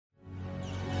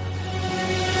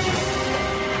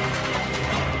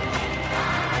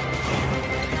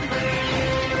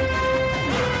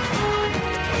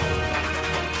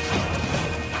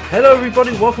Hello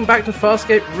everybody, welcome back to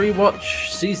Farscape Rewatch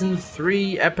Season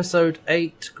 3, Episode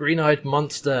 8, Green-Eyed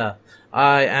Monster.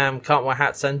 I am Cartwheel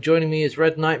Hats, and joining me is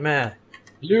Red Nightmare.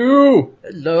 Hello!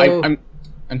 Hello.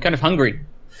 I'm kind of hungry.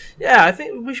 Yeah, I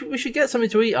think we should get something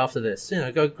to eat after this. You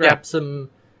know, go grab some...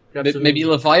 Maybe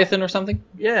Leviathan or something?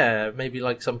 Yeah, maybe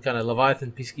like some kind of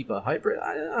Leviathan Peacekeeper hybrid.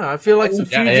 I don't know, I feel like some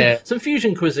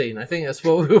fusion cuisine. I think that's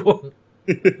what we want.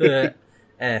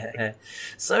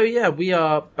 So yeah, we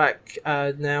are back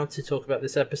now to talk about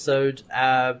this episode.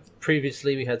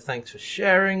 Previously, we had Thanks for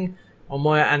Sharing on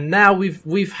Moya, and now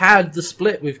we've had the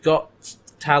split. We've got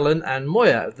Talon and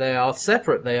Moya. They are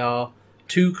separate. They are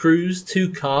two crews, two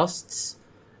casts,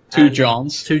 Two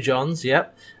Johns. Two Johns.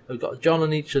 Yep, we've got a John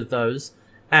on each of those.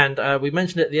 And we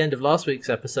mentioned at the end of last week's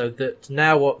episode that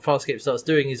now what Farscape starts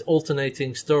doing is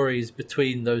alternating stories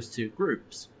between those two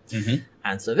groups. Mm-hmm.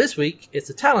 And so this week, it's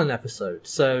a Talon episode.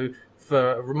 So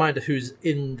for a reminder who's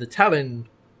in the Talon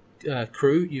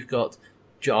crew, you've got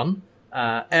John,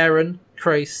 Aaron,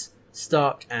 Crais,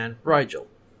 Stark, and Rigel.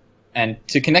 And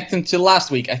to connect them to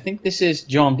last week, I think this is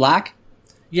John Black.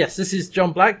 Yes, this is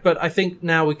John Black, but I think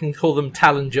now we can call them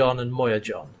Talon John and Moya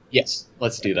John. Yes,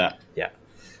 let's do that. Yeah.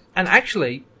 And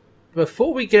actually,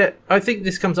 before we get... I think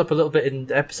this comes up a little bit in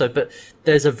the episode, but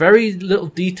there's a very little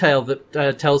detail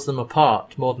that tells them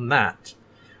apart more than that,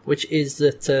 which is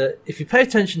that if you pay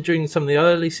attention during some of the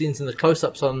early scenes in the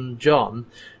close-ups on John,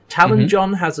 Talon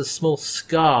John has a small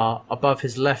scar above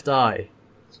his left eye.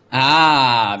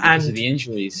 Ah, because of the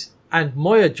injuries. And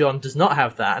Moya John does not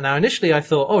have that. Now, initially I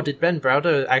thought, oh, did Ben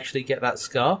Browder actually get that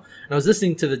scar? And I was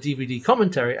listening to the DVD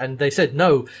commentary, and they said,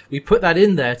 no, we put that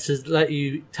in there to let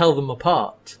you tell them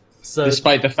apart. So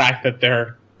despite the fact that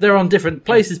they're on different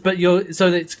places, but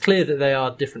so that it's clear that they are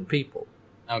different people.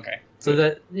 Okay. So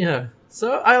that, you know,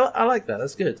 so I like that.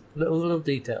 That's good. Little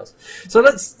details. So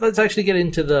let's actually get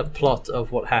into the plot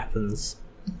of what happens.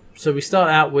 So we start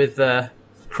out with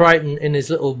Crichton in his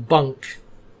little bunk,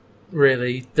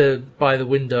 really, by the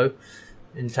window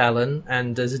in Talon,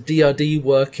 and there's a DRD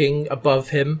working above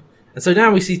him. And so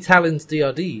now we see Talon's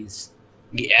DRDs.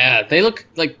 Yeah, they look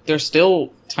like they're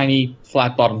still tiny,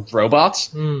 flat-bottomed robots,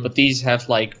 but these have,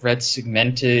 like, red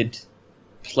segmented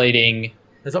plating.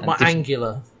 They're a lot more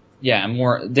angular. Yeah, and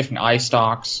more different eye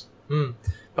stalks. But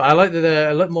I like that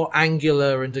they're a lot more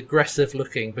angular and aggressive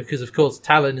looking, because, of course,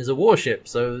 Talon is a warship,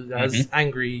 so it has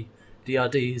angry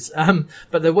DRDs.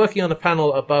 But they're working on a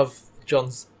panel above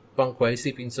John's bunkway,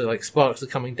 sleeping, so, like, sparks are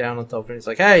coming down on top, and it's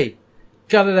like, hey,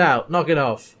 cut it out, knock it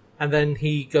off. And then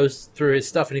he goes through his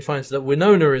stuff and he finds that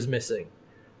Winona is missing.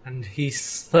 And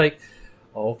he's like,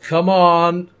 oh, come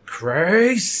on,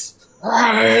 Crais!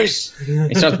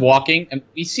 He starts walking, and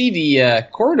we see the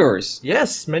corridors.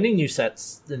 Yes, many new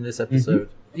sets in this episode.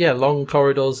 Yeah, long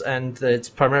corridors, and it's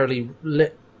primarily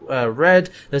lit red.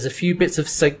 There's a few bits of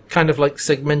kind of like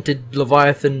segmented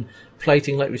Leviathan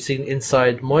plating like we've seen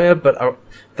inside Moya, but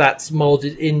that's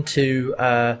molded into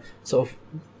sort of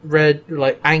red,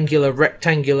 like angular,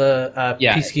 rectangular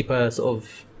Peacekeeper sort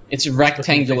of... It's a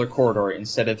rectangular corridor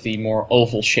instead of the more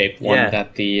oval-shaped one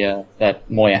that that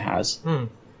Moya has.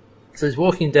 So he's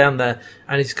walking down there,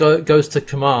 and he goes to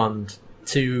command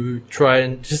to try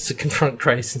and just to confront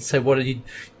Crais and say, what are you...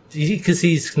 Because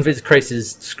he's convinced Crais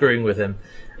is screwing with him.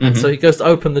 And so he goes to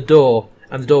open the door,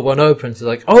 and the door won't open. So he's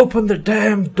like, open the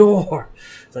damn door!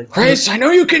 It's like, Crais, I know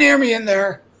you can hear me in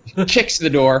there! Kicks the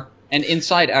door. And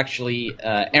inside, actually,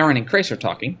 Aaron and Crais are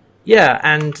talking. Yeah,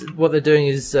 and what they're doing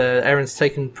is Aaron's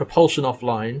taken propulsion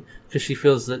offline because she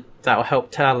feels that will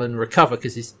help Talon recover,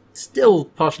 because he's still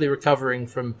partially recovering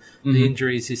from the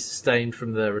injuries he sustained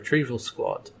from the retrieval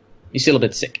squad. He's still a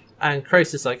bit sick. And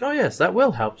Crais is like, oh yes, that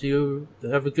will help you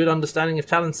have a good understanding of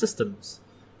Talon's systems,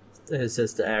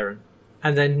 says to Aaron.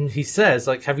 And then he says,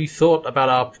 like, have you thought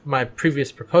about my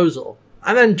previous proposal?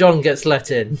 And then John gets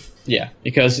let in. Yeah,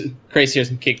 because Crais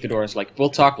hears him kick the door and is like, we'll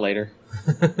talk later.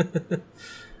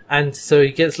 And so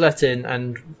he gets let in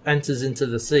and enters into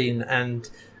the scene, and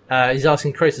he's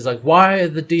asking Crais, he's like, why are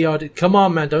the DRDs... Come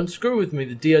on, man, don't screw with me.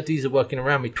 The DRDs are working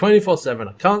around me 24/7.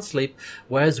 I can't sleep.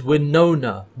 Where's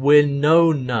Winona?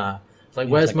 It's like,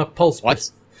 where's my pulse?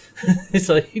 What? It's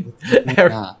like...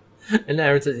 Aaron, and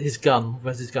Aaron says, his gun.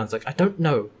 Where's his gun? It's like, I don't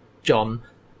know, John.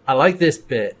 I like this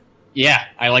bit. Yeah,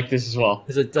 I like this as well.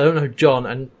 He said, I don't know, John.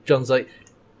 And John's like,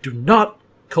 do not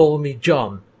call me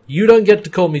John. You don't get to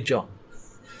call me John.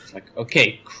 It's like,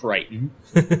 okay, Crichton.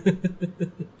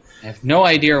 I have no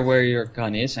idea where your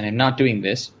gun is, and I'm not doing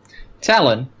this.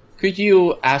 Talon, could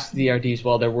you ask the RDs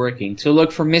while they're working to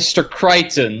look for Mr.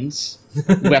 Crichton's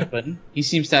weapon? He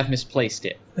seems to have misplaced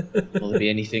it. Will there be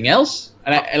anything else?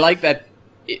 And I like that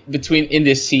in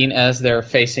this scene as they're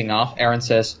facing off, Aaron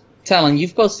says, Talon,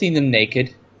 you've both seen them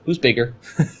naked. Who's bigger?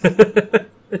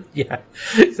 Yeah,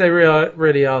 they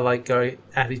really are like going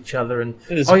at each other. And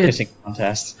It is a pissing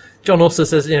contest. John also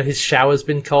says, his shower's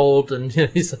been cold, and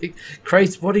he's like,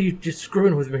 Krace, what are you just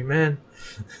screwing with me, man?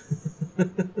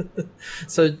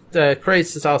 So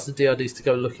Krace has asked the DRDs to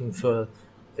go looking for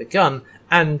the gun,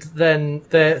 and then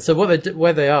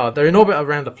where they are, they're in orbit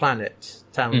around a planet.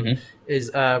 Talon is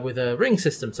with a ring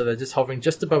system, so they're just hovering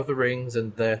just above the rings,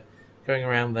 and they're going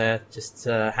around there, just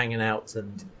hanging out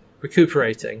and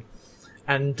recuperating.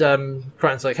 And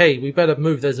Crichton's like, hey, we better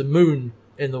move. There's a moon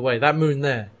in the way. That moon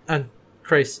there. And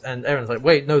Krace and Aaron's like,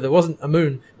 wait, no, there wasn't a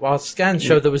moon. Our scans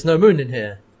showed there was no moon in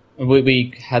here.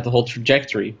 We had the whole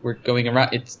trajectory. We're going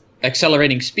around. It's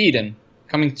accelerating speed and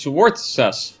coming towards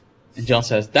us. And John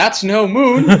says, that's no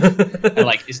moon. And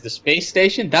like, is the space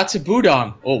station? That's a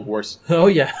Budong. Oh, worse. Oh,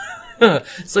 yeah.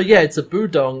 So, yeah, it's a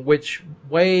Budong, which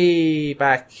way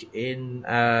back in...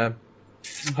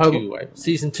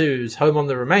 Season 2's Home on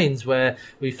the Remains, where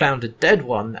we found a dead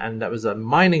one, and that was a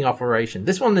mining operation.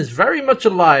 This one is very much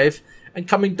alive and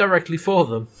coming directly for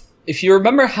them. If you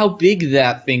remember how big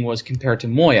that thing was compared to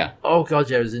Moya. Oh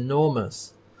god, yeah, it was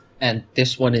enormous. And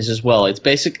this one is as well.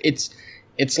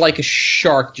 It's like a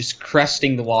shark just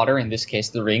cresting the water, in this case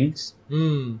the rings.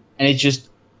 And it just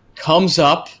comes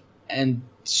up and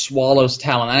swallows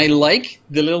Talon. And I like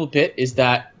the little bit is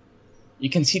that you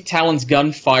can see Talon's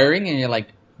gun firing, and you're like,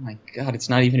 oh my god, it's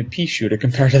not even a pea shooter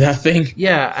compared to that thing.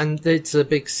 Yeah, and it's a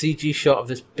big CG shot of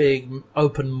this big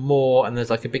open maw, and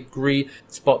there's like a big green...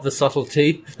 Spot the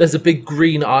subtlety. There's a big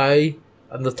green eye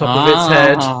on the top of its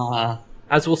head.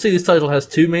 As we'll see, this title has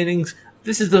two meanings.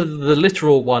 This is the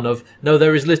literal one of, no,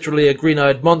 there is literally a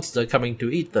green-eyed monster coming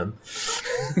to eat them.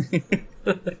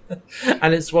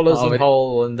 And it swallows them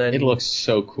whole, and then... It looks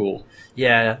so cool.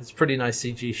 Yeah, it's a pretty nice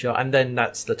CG shot. And then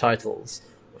that's the titles,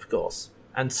 of course.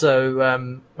 And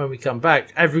so when we come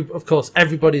back, of course,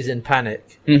 everybody's in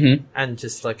panic. And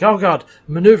just like, oh god,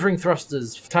 maneuvering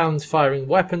thrusters, Talon's firing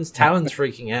weapons, Talon's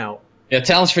freaking out. Yeah,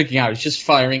 Talon's freaking out. He's just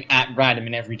firing at random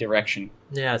in every direction.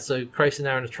 Yeah, so Krace and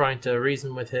Aaron are trying to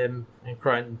reason with him. And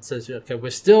Crichton says, okay,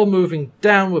 we're still moving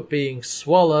down, we're being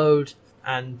swallowed.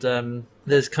 And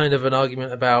there's kind of an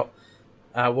argument about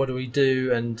what do we do,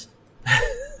 and...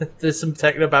 There's some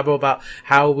technobabble about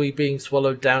how we being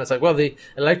swallowed down. It's like, well, the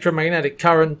electromagnetic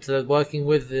current they're working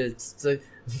with it's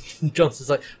Johnson's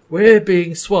like, we're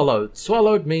being swallowed.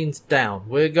 Swallowed means down.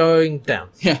 We're going down.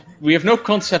 Yeah, we have no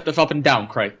concept of up and down,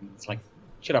 Crichton. It's like,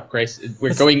 shut up, Grace.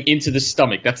 We're going into the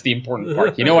stomach. That's the important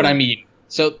part. You know what I mean?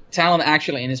 So Talon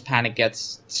actually, in his panic,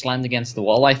 gets slammed against the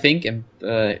wall, I think, and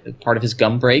part of his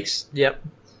gun breaks. Yep.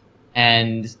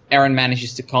 And Aaron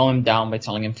manages to calm him down by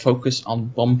telling him focus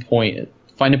on one point.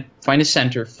 Find a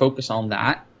center, focus on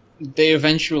that. They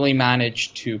eventually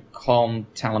manage to calm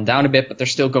Talon down a bit, but they're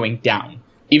still going down.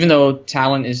 Even though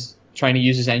Talon is trying to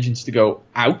use his engines to go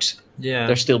out,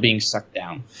 they're still being sucked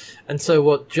down. And so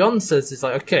what John says is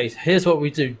like, okay, here's what we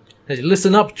do.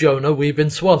 Listen up, Jonah, we've been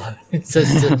swallowed. He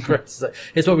says to Chris,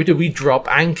 here's what we do, we drop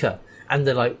anchor. And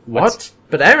they're like, what?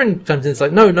 But Aaron comes in and is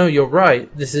like, no, you're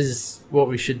right. This is what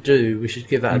we should do. We should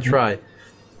give that a try.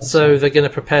 So they're going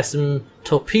to prepare some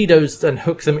torpedoes and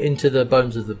hook them into the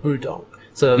bones of the Budong,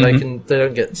 so that they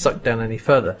don't get sucked down any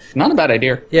further. Not a bad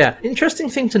idea. Yeah, interesting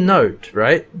thing to note,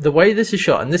 right? The way this is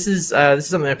shot, and this is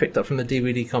something I picked up from the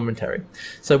DVD commentary.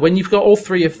 So when you've got all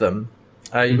three of them,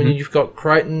 when you've got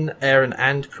Crichton, Aaron,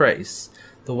 and Krace,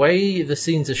 the way the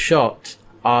scenes are shot.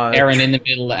 Aaron in the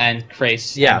middle and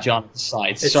Krace and John on the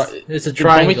side. It's a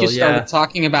triangle. The moment you started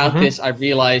talking about this, I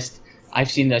realized I've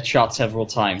seen that shot several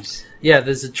times. Yeah,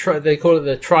 there's they call it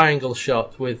the triangle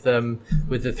shot with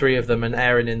the three of them and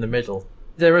Aaron in the middle.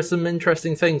 There are some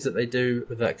interesting things that they do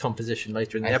with that composition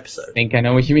later in the episode. I think I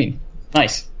know what you mean.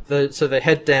 Nice. So they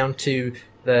head down to,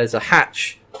 there's a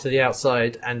hatch to the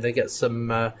outside, and they get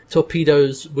some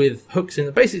torpedoes with hooks in,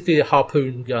 basically a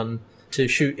harpoon gun to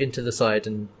shoot into the side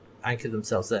and anchor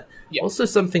themselves there. Yep. Also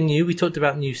something new, we talked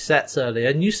about new sets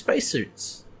earlier, new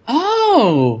spacesuits.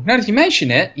 Oh, now that you mention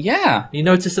it, yeah. You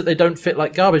notice that they don't fit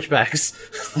like garbage bags.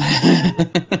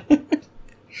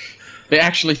 They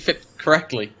actually fit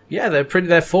correctly. Yeah,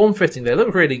 they're form-fitting. They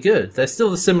look really good. They're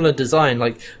still a similar design,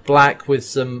 like black with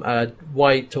some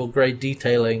white or grey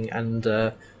detailing and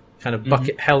kind of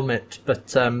bucket helmet.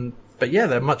 But yeah,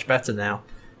 they're much better now.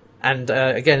 And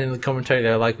again, in the commentary,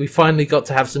 they're like, we finally got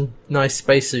to have some nice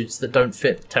spacesuits that don't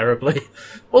fit terribly.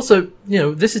 Also,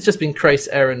 this has just been Krace,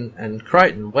 Aaron, and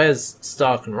Crichton. Where's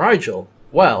Stark and Rigel?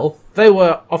 Well, they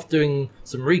were off doing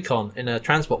some recon in a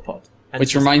transport pod.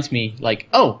 Which reminds me,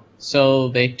 So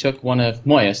they took one of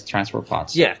Moya's transport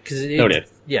pods. Yeah, because Noted.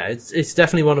 Yeah, it's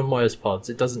definitely one of Moya's pods.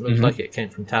 It doesn't look like it came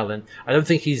from Talon. I don't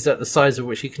think he's at the size at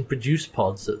which he can produce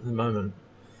pods at the moment.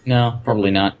 No,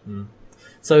 probably not.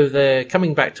 So they're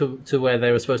coming back to where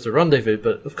they were supposed to rendezvous,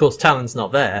 but of course Talon's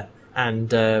not there.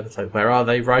 And so where are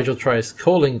they? Rigel tries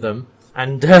calling them,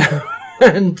 and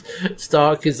and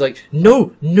Stark is like,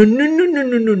 no.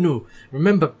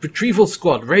 Remember, retrieval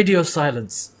squad, radio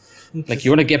silence. Like, you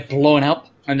want to get blown up?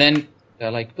 And then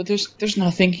they're like, but there's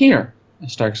nothing here.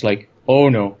 And Stark's like, oh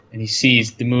no. And he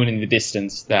sees the moon in the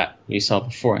distance that we saw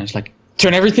before. And it's like,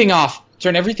 turn everything off.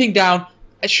 Turn everything down.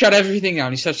 And shut everything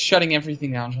down. He starts shutting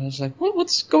everything down. And I was like,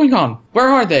 what's going on? Where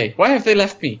are they? Why have they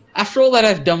left me? After all that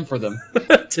I've done for them.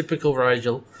 Typical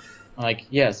Rigel. Like,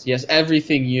 yes,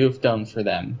 everything you've done for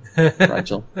them,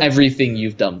 Rigel. Everything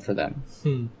you've done for them.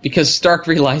 Because Stark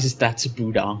realizes that's a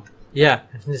Budong. Yeah,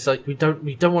 and it's like, we don't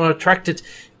want to attract it.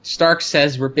 Stark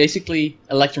says we're basically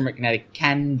electromagnetic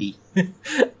candy.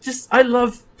 I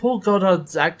love Paul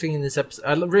Goddard's acting in this episode.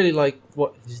 I really like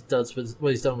what he does with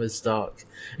what he's done with Stark.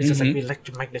 It's just like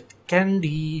electromagnetic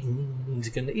candy. He's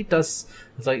gonna eat us.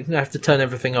 It's like you have to turn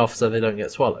everything off so they don't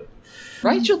get swallowed.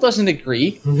 Rigel doesn't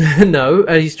agree. No,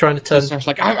 he's trying to turn. Stark's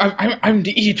like, I'm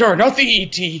the eater, not the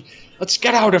ET. Let's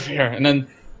get out of here. And then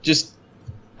just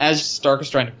as Stark is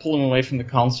trying to pull him away from the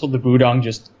console, the Budong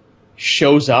just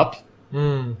shows up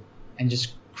and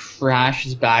just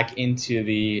crashes back into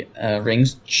the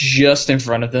rings just in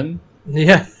front of them.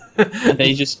 Yeah. And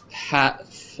they just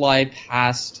fly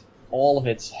past all of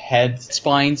its head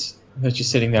spines. And they're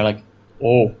just sitting there like,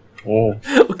 oh.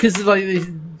 Because like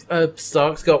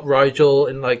Stark's got Rigel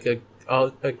in like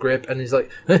a grip, and he's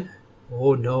like,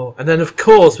 oh no. And then of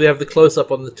course we have the close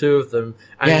up on the two of them,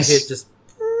 and you hear just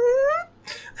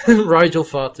Rigel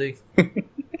farting.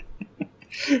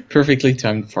 Perfectly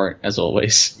timed fart, as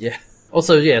always. Yeah.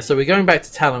 Also, so we're going back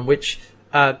to Talon, which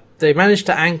they managed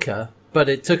to anchor, but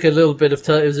it took a little bit of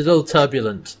it was a little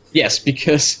turbulent. Yes,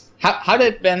 because how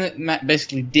they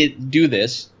basically do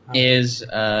this is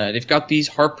they've got these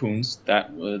harpoons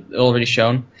that were already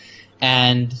shown,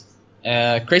 and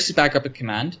Grace is back up at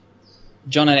command.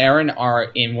 John and Aaron are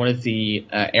in one of the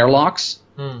airlocks,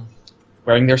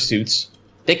 wearing their suits.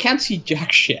 They can't see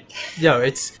jack shit. No,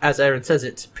 it's, as Aaron says,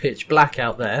 it's pitch black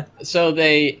out there. So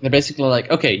they're basically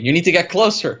like, okay, you need to get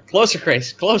closer. Closer,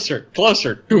 Grace. Closer.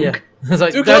 Dunk. Yeah. It's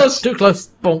like, too close. Too close.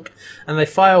 Bonk. And they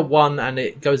fire one, and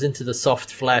it goes into the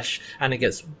soft flesh, and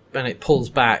it pulls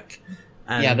back.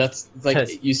 And yeah, that's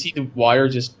like, you see the wire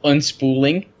just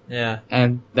unspooling. Yeah.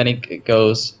 And then it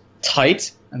goes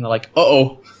tight, and they're like,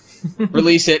 uh-oh.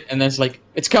 Release it, and then it's like,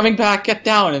 it's coming back, get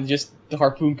down, and just the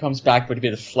harpoon comes back with a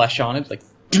bit of flesh on it, like,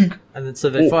 and then so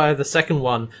they fire the second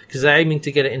one because they're aiming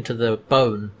to get it into the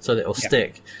bone so that it'll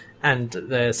stick, and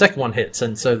the second one hits,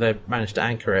 and so they managed to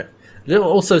anchor it.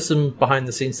 Also some behind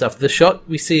the scenes stuff. The shot,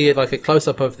 we see like a close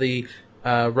up of the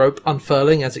rope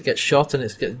unfurling as it gets shot and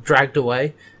it gets dragged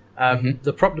away.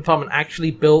 The prop department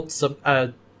actually built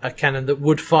a cannon that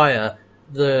would fire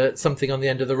something on the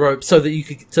end of the rope so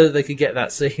that they could get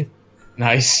that scene.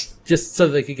 Nice. Just so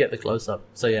they could get the close up.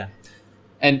 So yeah.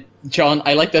 And John,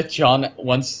 I like that John,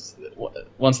 once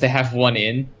they have one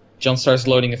in, John starts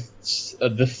loading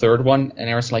the third one, and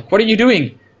Aaron's like, what are you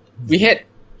doing? We hit.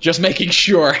 Just making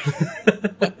sure.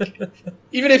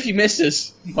 Even if he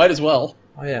misses, might as well.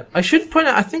 Oh yeah. I should point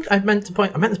out, I meant to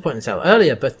point this out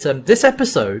earlier, but this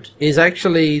episode is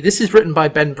written by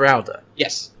Ben Browder.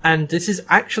 Yes. And this is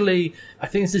actually, I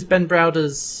think this is Ben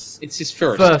Browder's... It's his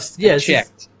first. Yeah.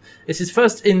 Checked. It's his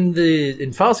first in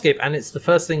Farscape, and it's the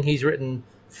first thing he's written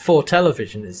for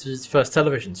television. It's his first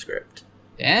television script.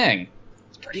 Dang.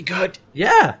 It's pretty good.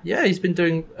 Yeah, he's been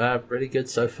doing really good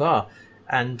so far.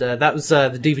 And that was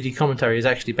the DVD commentary is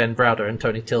actually Ben Browder and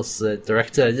Tony Tilse, the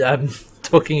director,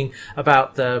 talking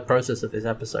about the process of this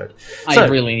episode. I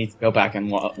really need to go back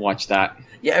and watch that.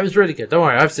 Yeah, it was really good. Don't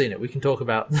worry, I've seen it. We can talk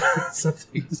about some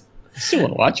things. I still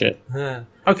want to watch it.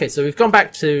 Okay, so we've gone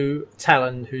back to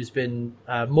Talon, who's been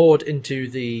moored into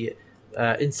the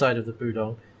inside of the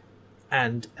Budong.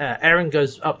 And Aaron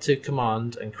goes up to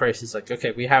command, and Grace is like,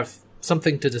 okay, we have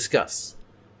something to discuss.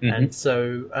 Mm-hmm. And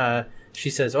so she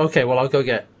says, okay, well, I'll go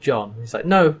get John. He's like,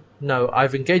 no,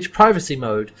 I've engaged privacy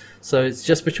mode, so it's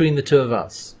just between the two of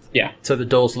us. Yeah. So the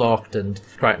door's locked, and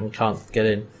Crichton can't get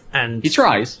in. And he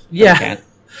tries. Yeah. He can't.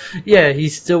 Yeah,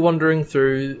 he's still wandering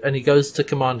through, and he goes to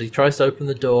command. He tries to open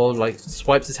the door, like,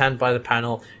 swipes his hand by the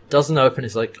panel, doesn't open.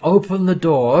 He's like, open the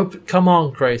door, come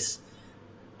on, Grace.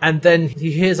 And then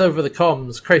he hears over the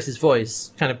comms Grace's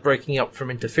voice, kind of breaking up from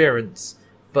interference,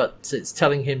 but it's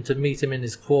telling him to meet him in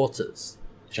his quarters.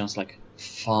 John's like,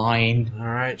 fine.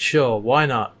 Alright, sure, why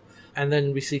not? And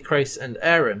then we see Grace and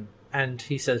Aaron, and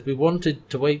he says, we wanted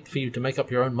to wait for you to make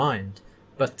up your own mind,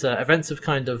 but events have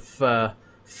kind of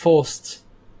forced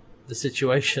the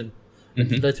situation,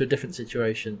 led to a different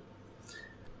situation.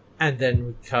 And then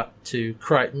we cut to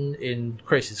Crichton in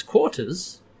Grace's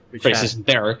quarters. Grace isn't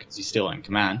there because he's still in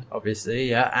command. Obviously,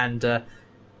 yeah, and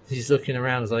he's looking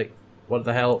around, he's like, what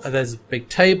the hell? And there's a big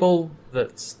table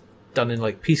that's done in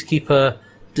like Peacekeeper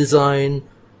design,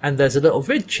 and there's a little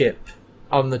vid chip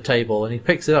on the table, and he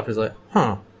picks it up, he's like,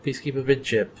 Peacekeeper vid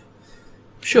chip.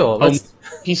 Sure, let's...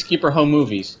 Peacekeeper home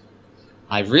movies.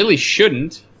 I really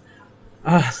shouldn't.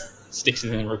 Sticks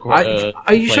it in the record.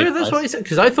 Are you sure that's what he said?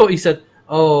 Because I thought he said,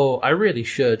 oh, I really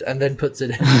should, and then puts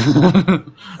it in.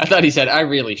 I thought he said, I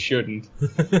really shouldn't.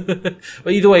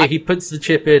 Well, either way, he puts the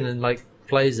chip in and, like,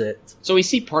 plays it. So we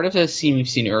see part of the scene we've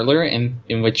seen earlier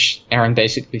in which Aaron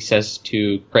basically says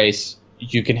to Grace,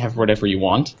 you can have whatever you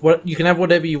want. You can have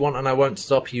whatever you want and I won't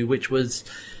stop you, which was...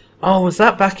 Oh, was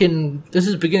that back in... This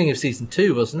is the beginning of Season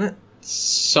 2, wasn't it?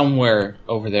 Somewhere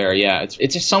over there, yeah.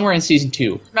 It's just somewhere in Season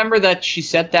 2. Remember that she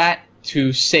said that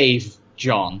to save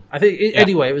John. I think,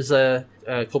 anyway, it was a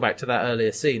callback to that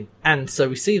earlier scene. And so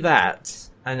we see that,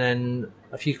 and then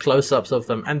a few close-ups of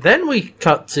them. And then we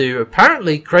cut to,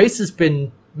 apparently, Grace has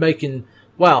been making...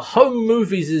 Well, home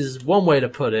movies is one way to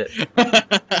put it.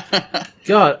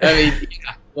 God. I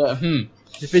mean,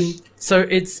 It's been... So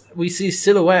we see a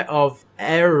silhouette of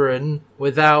Aaron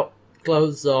without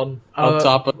clothes on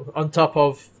top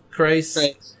of Grace.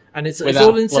 And it's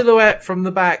all in silhouette from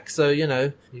the back, so,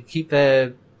 you keep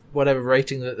their whatever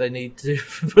rating that they need to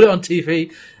put it on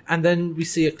TV. And then we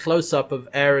see a close-up of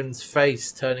Aaron's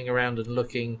face turning around and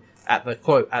looking at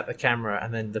the camera,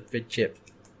 and then the vid chip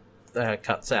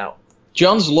cuts out.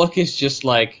 John's look is just,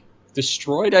 like,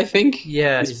 destroyed, I think?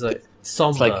 Yeah, he's like,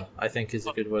 somber, I think is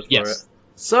a good word for it.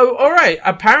 So, alright,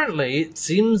 apparently it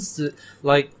seems that,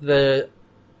 like, the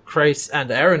Grace and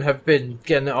Aaron have been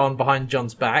getting it on behind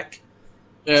John's back.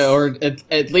 Or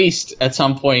at least at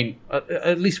some point...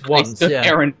 At least once, yeah.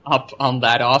 Aaron up on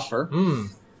that offer.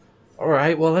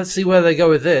 Alright, well, let's see where they go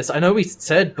with this. I know we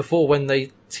said before when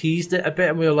they teased it a bit,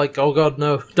 and we were like, oh god,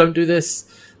 no, don't do this.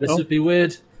 This would be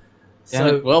weird.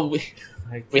 So, well,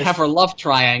 we have our love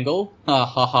triangle. Ha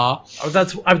ha ha. Oh,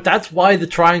 that's why the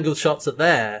triangle shots are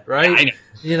there, right?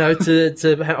 Yeah, I know.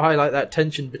 To highlight that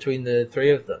tension between the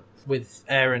three of them, with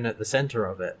Aaron at the center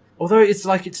of it. Although it's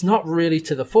like it's not really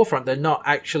to the forefront. They're not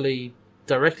actually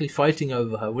directly fighting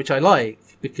over her, which I like,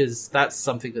 because that's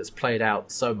something that's played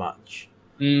out so much.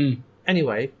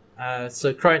 Anyway,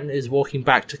 so Crichton is walking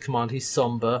back to command. He's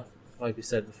somber, like we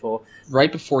said before.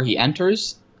 Right before he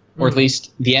enters, or at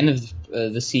least the end of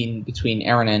the scene between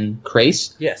Aaron and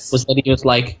Grace, was that he was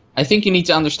like, I think you need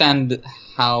to understand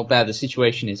how bad the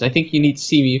situation is. I think you need to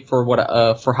see me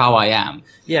for how I am.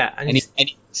 Yeah, and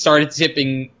he started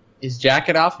zipping his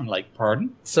jacket off. I'm like,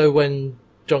 pardon? So when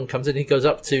John comes in, he goes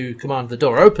up to command. The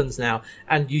door opens now,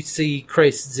 and you see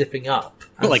Grace zipping up.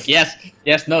 Like, yes,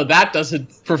 no, that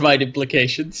doesn't provide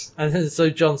implications. And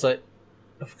so John's like,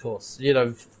 of course.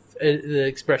 The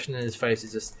expression in his face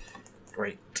is just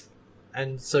great.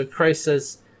 And so Grace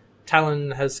says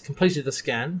Talon has completed the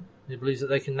scan. He believes that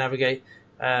they can navigate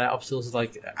obstacles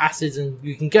like acids, and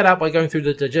you can get out by going through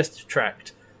the digestive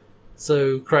tract.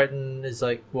 So Crichton is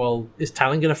like, well, is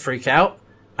Talon going to freak out?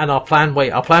 And our plan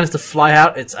is to fly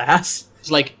out its ass?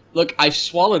 It's like, look, I've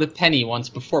swallowed a penny once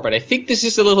before, but I think this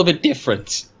is a little bit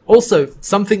different. Also,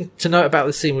 something to note about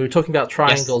the scene, we were talking about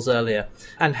triangles earlier,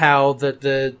 and how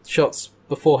the shots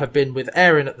before have been with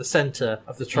Aaron at the center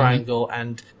of the triangle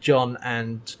and John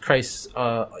and Grace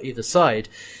either side.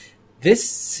 This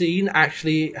scene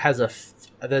actually has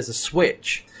there's a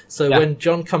switch. So when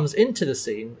John comes into the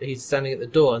scene, he's standing at the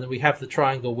door, and then we have the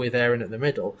triangle with Aaron at the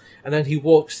middle, and then he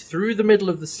walks through the middle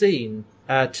of the scene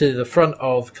to the front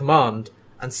of command,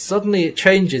 and suddenly it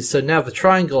changes. So now the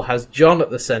triangle has John at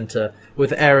the center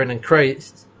with Aaron and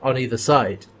Grace on either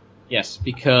side. Yes,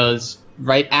 because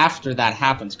right after that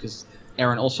happens, because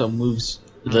Aaron also moves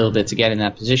a little bit to get in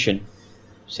that position.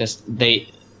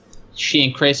 She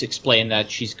and Grace explain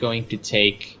that she's going to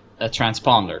take a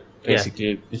transponder,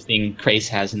 basically the thing Grace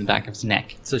has in the back of his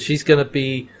neck. So she's going to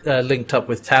be linked up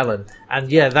with Talon, and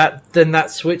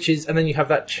that switches, and then you have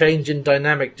that change in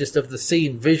dynamic just of the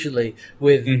scene visually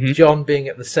with John being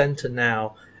at the center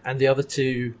now, and the other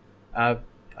two are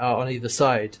on either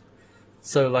side.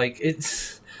 So like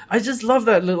I just love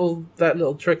that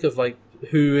little trick of like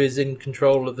who is in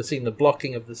control of the scene, the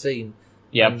blocking of the scene.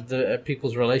 And the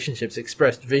people's relationships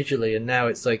expressed visually, and now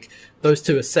it's like those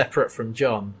two are separate from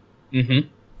John.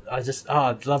 I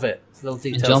love it. Little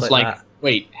details John's like that.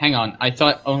 wait, hang on. I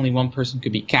thought only one person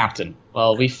could be captain.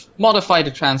 Well, we've modified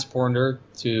the transponder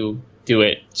to do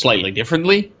it slightly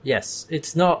differently. Yes,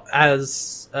 it's not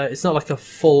as it's not like a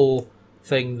full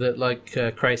thing that like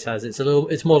Krace has.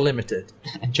 It's more limited.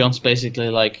 And John's basically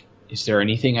like, is there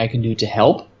anything I can do to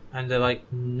help? And they're like,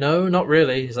 no, not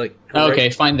really. He's like, great. Okay,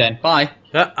 fine then. Bye.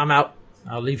 Yeah, I'm out.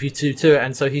 I'll leave you two to it.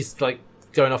 And so he's like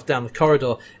going off down the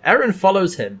corridor. Erin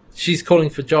follows him. She's calling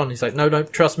for John. He's like, no,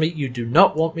 trust me. You do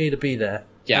not want me to be there.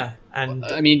 Yeah. And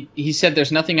I mean, he said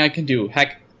there's nothing I can do.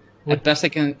 Heck, at best I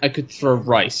could throw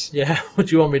rice. Yeah, what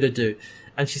do you want me to do?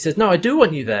 And she says, no, I do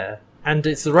want you there. And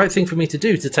it's the right thing for me to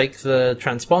do, to take the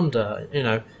transponder, you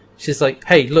know. She's like,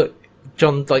 hey, look.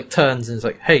 John like turns and is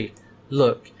like, hey,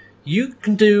 look. You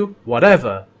can do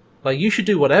whatever. Like, you should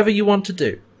do whatever you want to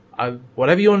do.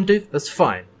 Whatever you want to do, that's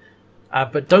fine.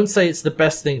 But don't say it's the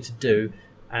best thing to do.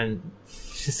 And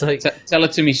she's like... Tell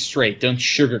it to me straight. Don't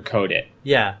sugarcoat it.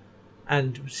 Yeah.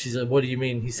 And she's like, what do you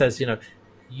mean? He says, you know,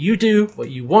 you do what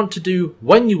you want to do,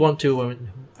 when you want to,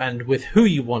 and with who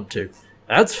you want to.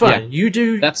 That's fine. Yeah. You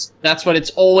do... That's what it's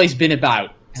always been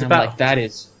about. And I'm like, that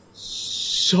is...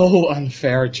 so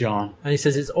unfair, John. And he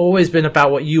says it's always been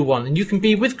about what you want, and you can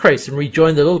be with Krace and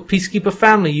rejoin the little peacekeeper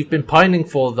family you've been pining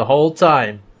for the whole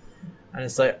time. And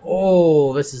it's like,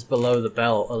 oh, this is below the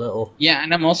belt a little. Yeah,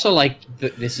 and I'm also like,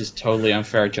 this is totally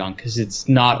unfair, John, because it's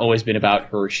not always been about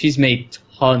her. She's made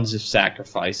tons of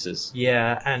sacrifices.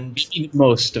 Yeah, and...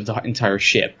 most of the entire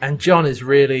ship. And John is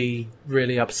really,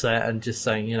 really upset and just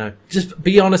saying, you know, just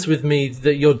be honest with me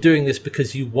that you're doing this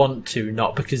because you want to,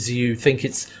 not because you think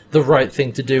it's the right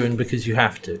thing to do and because you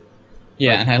have to.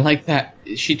 Yeah, and I like that.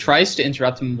 She tries to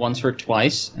interrupt him once or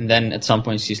twice, and then at some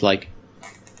point she's like,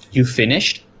 you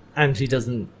finished? And he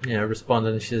doesn't, you know, respond,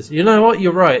 and she says, you know what,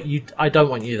 you're right, I don't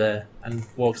want you there, and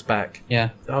walks back. Yeah.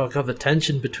 Oh, God, the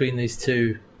tension between these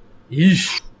two.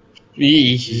 Yeesh.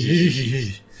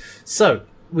 So,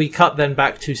 we cut then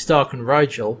back to Stark and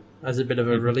Rigel as a bit of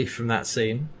a relief from that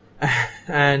scene.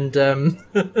 And,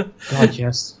 God,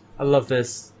 yes. I love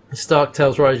this. Stark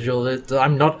tells Rigel that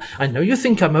I know you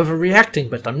think I'm overreacting,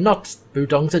 but I'm not.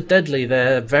 Budongs are deadly.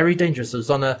 They're very dangerous. I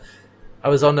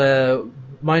was on a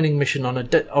mining mission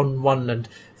on one, and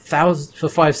for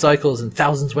 5 cycles, and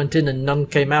thousands went in and none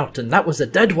came out, and that was a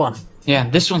dead one. Yeah,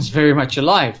 this one's very much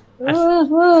alive.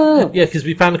 Yeah, because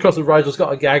we pan across and Rigel's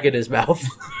got a gag in his mouth.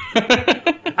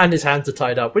 And his hands are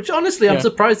tied up, which honestly, I'm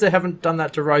surprised they haven't done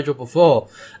that to Rigel before.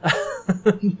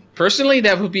 Personally,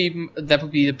 that would be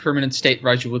the permanent state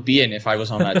Rigel would be in if I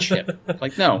was on that ship.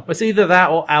 Like, no. It's either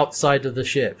that or outside of the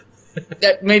ship.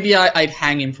 Maybe I'd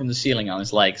hang him from the ceiling on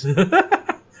his legs.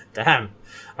 Damn.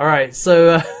 All right,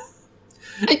 so...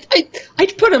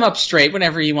 I'd put him up straight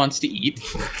whenever he wants to eat.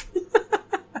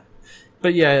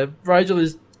 But yeah, Rigel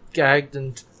is gagged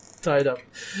and tied up,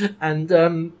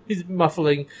 and he's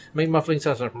muffling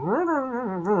sounds like.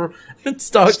 And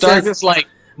Stark is like,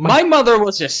 "My mother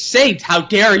was a saint. How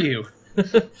dare you?"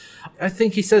 I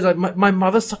think he says, like, "My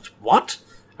mother sucks what?"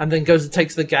 And then goes and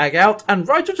takes the gag out, and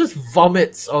Rigel just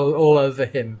vomits all over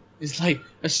him. It's like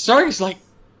Stark is like,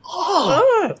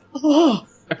 oh.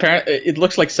 Apparently, it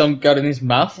looks like some got in his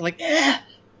mouth. Like,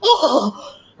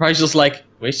 oh. Rigel's like,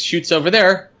 waste shoots over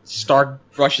there. Stark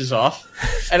brushes off,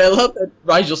 and I love that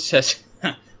Rigel says,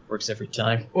 "Works every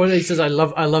time." Or he says, "I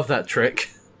love that trick."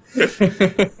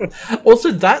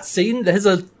 Also, that scene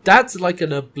that's like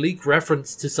an oblique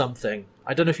reference to something.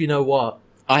 I don't know if you know what.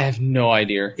 I have no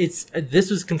idea. This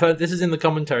was confirmed. This is in the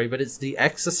commentary, but it's The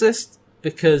Exorcist,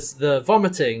 because the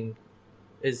vomiting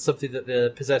is something that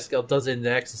the possessed girl does in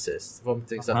The Exorcist,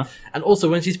 vomiting stuff. And also,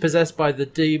 when she's possessed by the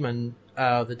demon,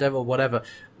 the devil, whatever,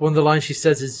 one of the lines she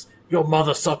says is, "Your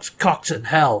mother sucks cocks in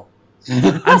hell."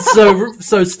 And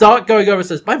so Stark going over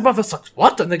says, "My mother sucks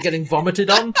what?" And then getting vomited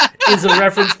on is a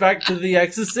reference back to The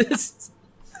Exorcist.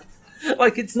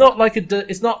 Like, it's not like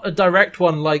it's not a direct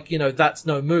one, like, you know, That's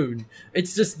No Moon.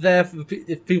 It's just there for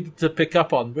people to pick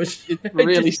up on, which it's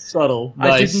really subtle.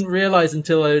 Nice. I didn't realize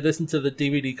until I listened to the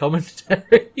DVD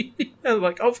commentary. I was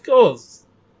like, of course.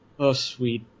 Oh,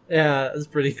 sweet. Yeah, that's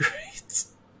pretty great.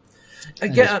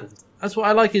 Again, that's what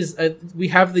I like is we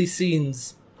have these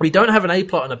scenes. We don't have an A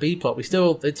plot and a B plot.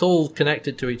 It's all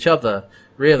connected to each other,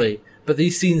 really. But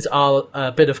these scenes are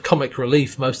a bit of comic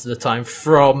relief most of the time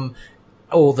from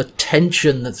all the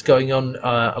tension that's going on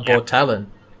aboard Talon.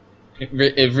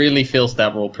 It really fills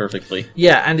that role perfectly.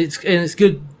 Yeah, and it's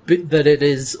good that it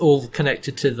is all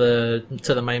connected to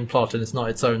the main plot and it's not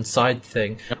its own side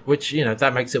thing, which, you know,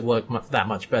 that makes it work that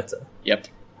much better. Yep.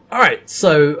 All right,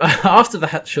 so after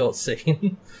that short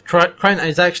scene, Crane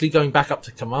is actually going back up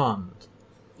to command.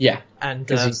 Yeah, and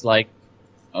because he's like,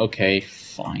 okay,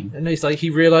 fine. And he's like, he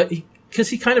realized because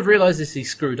he kind of realizes he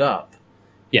screwed up.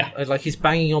 Yeah. Like, he's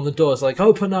banging on the door. It's like,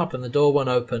 open up, and the door won't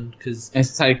open.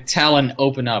 It's like, Talon,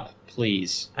 open up,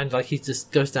 please. And, like, he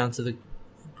just goes down to the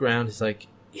ground. He's like,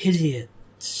 idiot,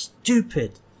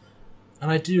 stupid. And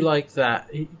I do like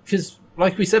that. Because,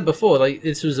 like we said before, like,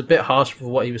 this was a bit harsh for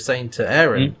what he was saying to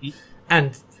Eren. Mm-hmm.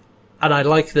 And I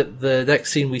like that the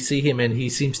next scene we see him in, he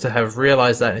seems to have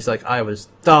realized that. And he's like,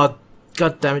 God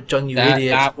damn it, John, you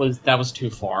idiot. That was too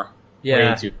far.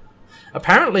 Yeah. Way too.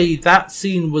 Apparently, that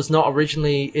scene was not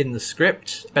originally in the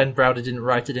script. Ben Browder didn't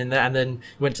write it in there, and then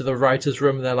went to the writer's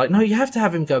room, and they're like, no, you have to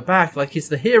have him go back. Like, he's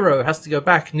the hero, has to go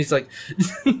back. And he's like,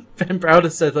 Ben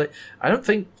Browder said, like, I don't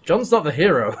think, John's not the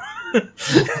hero.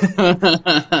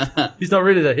 He's not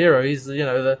really the hero. He's,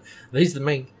 he's the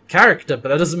main character, but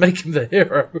that doesn't make him the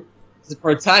hero. The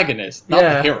protagonist, not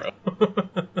the hero.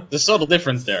 There's a subtle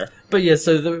difference there. But yeah,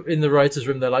 so in the writer's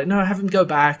room, they're like, no, have him go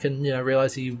back and,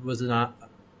 realize he was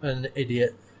an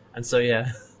idiot. And so,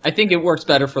 yeah. I think it works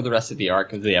better for the rest of the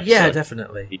arc of the episode. Yeah,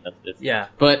 definitely. He does this. Yeah.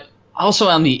 But also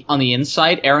on the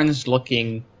inside, Eren's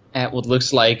looking at what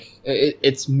looks like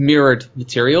it's mirrored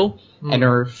material, and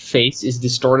her face is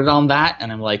distorted on that,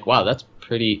 and I'm like, wow, that's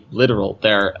pretty literal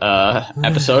there,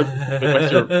 episode, with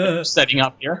what you're setting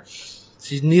up here.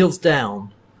 She kneels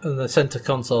down on the center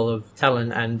console of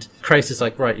Talon, and Krace is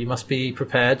like, right, you must be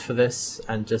prepared for this,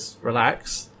 and just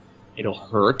relax. It'll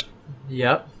hurt.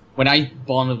 Yep. When I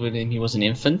bonded with him, he was an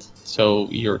infant, so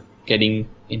you're getting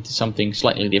into something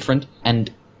slightly different,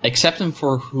 and accept him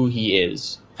for who he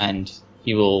is, and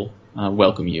he will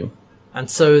welcome you. And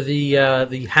so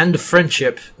the hand of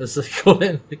friendship, as they call it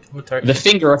in the commentary. The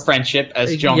finger of friendship,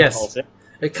 as John calls it.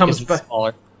 It comes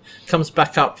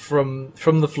back up from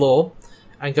the floor,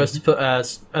 and goes to put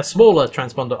a smaller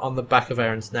transponder on the back of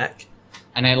Eren's neck.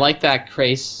 And I like that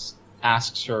Krace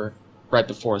asks her right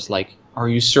before, it's like, are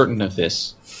you certain of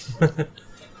this?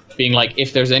 Being like,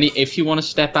 if you want to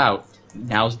step out,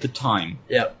 now's the time.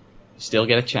 Yep. You still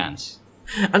get a chance.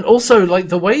 And also, like,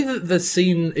 the way that the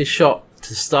scene is shot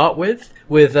to start with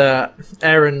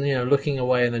Eren, looking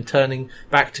away and then turning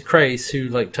back to Krace, who,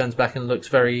 like, turns back and looks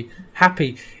very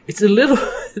happy. It's a little,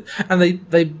 and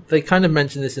they kind of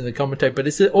mention this in the commentary, but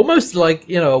it's almost like,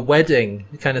 a wedding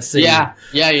kind of scene.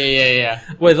 Yeah.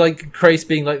 Where, like, Krace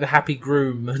being, like, the happy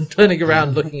groom and turning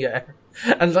around looking at Eren.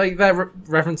 And, like, that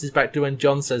references back to when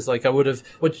John says, like,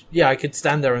 I could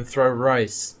stand there and throw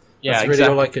rice. Yeah, that's really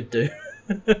all I could do.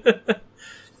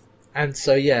 And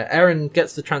so, yeah, Eren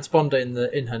gets the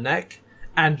transponder in her neck,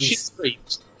 and she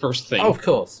screams first thing. Oh, of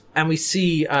course. And we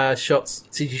see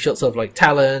CG shots of, like,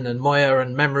 Talon and Moya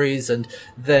and memories, and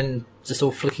then just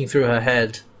all flicking through her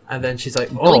head. And then she's like,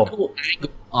 really cool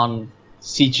angle on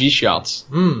CG shots.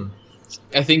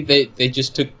 I think they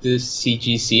just took the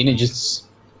CG scene and just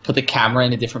put the camera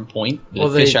in a different point, the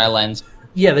fisheye lens.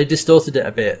 Yeah, they distorted it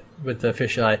a bit with the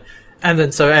fisheye. And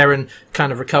then so Eren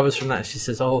kind of recovers from that. She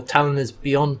says, oh, Talon is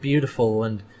beyond beautiful.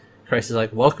 And Krace is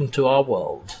like, welcome to our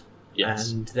world.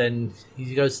 Yes. And then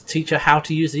he goes to teach her how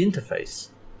to use the interface.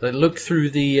 They look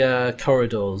through the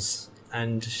corridors,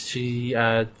 and she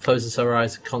closes her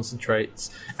eyes and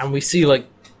concentrates. And we see, like,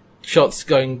 shots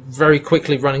going very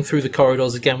quickly running through the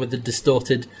corridors again with the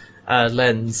distorted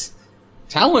lens.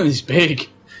 Talon is big.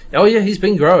 Oh, yeah, he's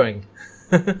been growing.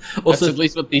 Also, that's at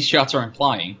least what these shots are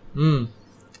implying.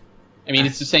 I mean,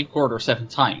 it's the same corridor 7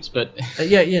 times, but...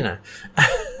 yeah, and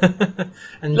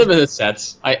a little bit of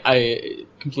sets. I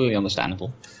completely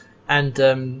understandable. And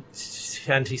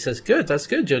he says, good, that's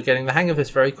good, you're getting the hang of this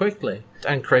very quickly.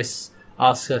 And Krace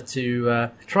asks her to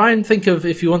try and think of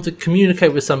if you want to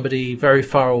communicate with somebody very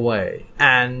far away.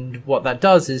 And what that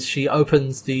does is she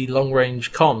opens the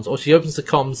long-range comms, or she opens the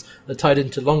comms that are tied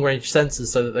into long-range sensors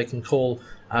so that they can call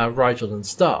Rigel and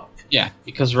Stark. Yeah,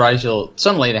 because Rigel...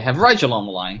 Suddenly they have Rigel on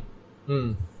the line.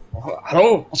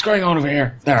 Hello? What's going on over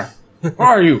here? There. Who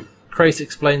are you? Krace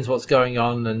explains what's going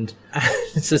on and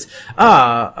says,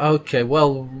 okay,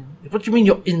 well, what do you mean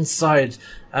you're inside?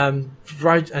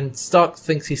 Right, and Stark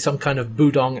thinks he's some kind of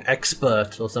Budong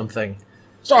expert or something.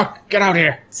 Stark, get out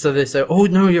here! So they say, oh,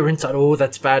 no, you're inside. Oh,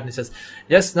 that's bad. And he says,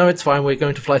 yes, no, it's fine. We're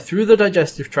going to fly through the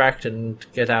digestive tract and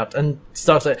get out. And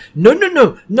Stark's like,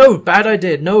 no, bad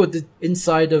idea. No, the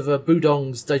inside of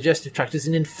Budong's digestive tract is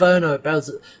an inferno. It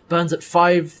burns at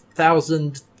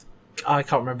 5,000... I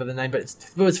can't remember the name, but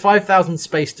it was 5,000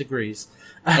 space degrees.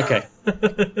 Okay.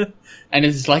 And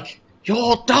it's like,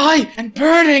 you'll die and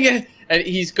burning it! And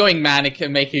he's going manic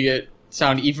and making it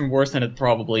sound even worse than it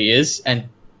probably is. And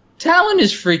Talon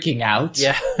is freaking out.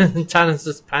 Yeah, Talon's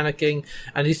just panicking,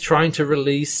 and he's trying to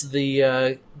release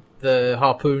the the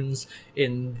harpoons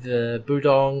in the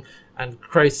Budong, and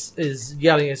Krace is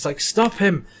yelling. It's like, stop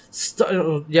him!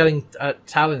 Stop! Yelling at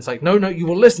Talon. It's like, no, you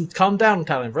will listen. Calm down,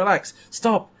 Talon. Relax.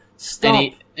 Stop.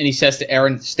 And he says to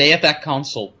Eren, stay at that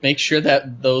console. Make sure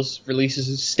that those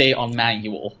releases stay on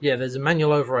manual. Yeah, there's a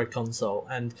manual override console,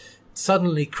 and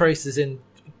suddenly Krace is in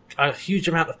a huge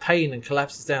amount of pain and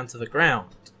collapses down to the ground.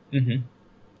 Mm-hmm.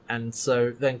 And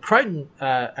so then Crichton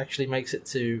actually makes it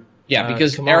to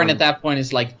because command. Eren at that point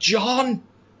is like, John!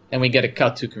 Then we get a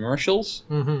cut to commercials.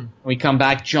 Mm-hmm. When we come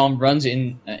back, John runs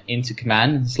into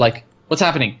command. It's like, what's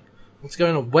happening? What's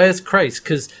going on? Where's Krace?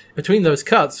 Because between those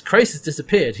cuts, Krace has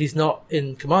disappeared. He's not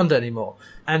in command anymore.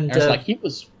 And Eren's like, he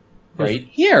was right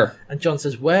here. And John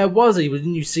says, where was he?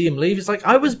 Didn't you see him leave? He's like,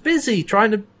 I was busy trying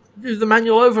to do the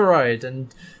manual override.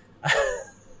 And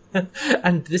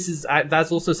and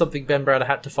that's also something Ben Browder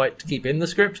had to fight to keep in the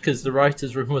script, because the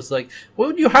writer's room was like,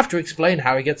 well, you have to explain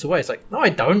how he gets away. It's like, no, I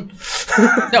don't.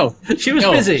 No. She was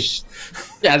busy.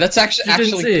 Yeah, that's actually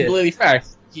completely fair.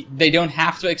 They don't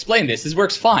have to explain this. This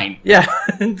works fine. Yeah.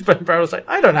 And Ben Browder's like,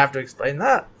 I don't have to explain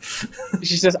that.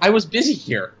 She says, I was busy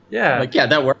here. Yeah. I'm like, yeah,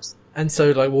 that works. And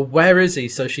so, like, well, where is he?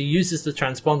 So she uses the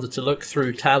transponder to look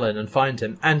through Talon and find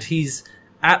him. And he's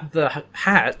at the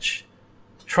hatch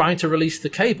trying to release the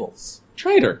cables.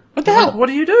 Traitor. What the hell? What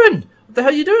are you doing? What the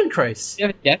hell are you doing, Krace? You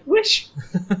have a death wish?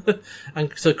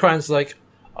 And so Crichton's like,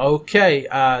 okay,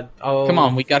 come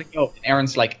on, we gotta go.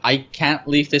 Eren's like, I can't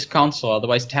leave this console,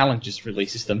 otherwise Talon just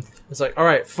releases them. It's like,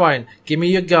 alright, fine. Give me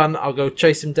your gun, I'll go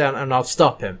chase him down and I'll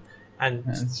stop him. And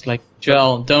it's like,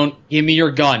 Joel, don't give me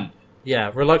your gun. Yeah,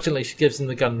 reluctantly she gives him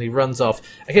the gun and he runs off.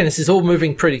 Again, this is all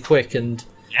moving pretty quick, and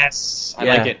yes, I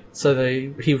like it.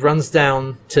 So he runs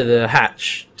down to the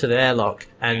hatch, to the airlock,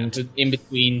 and in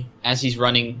between, as he's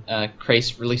running,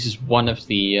 Krace releases one of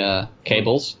the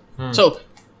cables. So,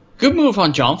 good move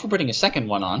on John for putting a second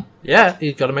one on. Yeah,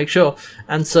 you got to make sure.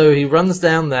 And so he runs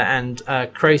down there, and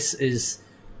Krace is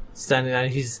standing there.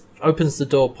 He opens the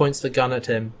door, points the gun at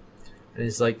him, and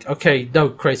he's like, "Okay, no,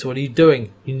 Krace, what are you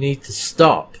doing? You need to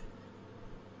stop."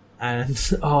 And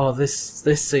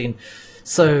this scene.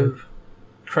 So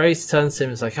Krace turns to him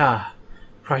and is like,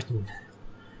 Crichton,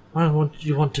 why don't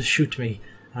you want to shoot me?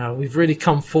 We've really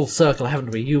come full circle, haven't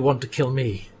we? You want to kill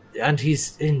me. And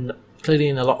he's clearly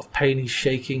in a lot of pain. He's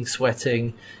shaking,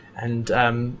 sweating,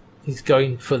 and he's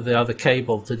going for the other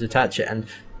cable to detach it. And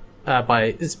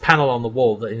by this panel on the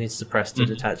wall that he needs to press to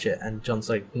detach it. And John's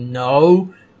like,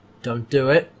 no, don't do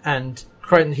it. And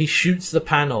Crichton, he shoots the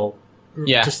panel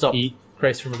to stop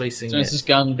Krace from releasing turns his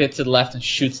gun a bit to the left and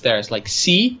shoots there. It's like,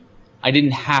 see? I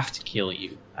didn't have to kill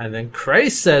you. And then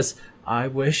Krace says, I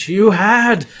wish you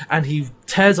had. And he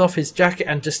tears off his jacket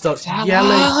and just starts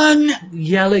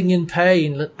yelling in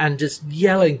pain, and just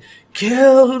yelling,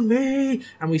 kill me.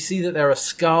 And we see that there are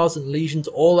scars and lesions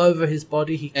all over his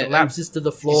body. He collapses to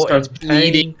the floor. He starts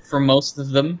bleeding for most of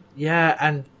them. Yeah,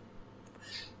 and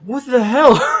what the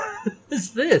hell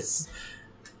is this?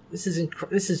 This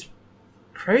is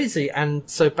crazy. And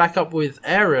so back up with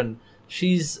Eren.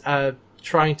 She's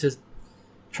trying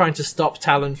to stop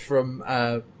Talon from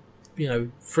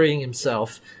freeing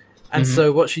himself. And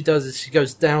so what she does is she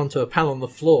goes down to a panel on the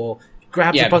floor,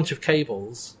 grabs a bunch of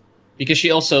cables, because she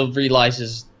also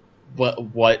realizes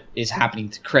what is happening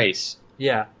to Krace.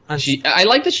 Yeah, and I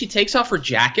like that she takes off her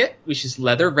jacket, which is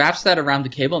leather, wraps that around the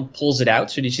cable, and pulls it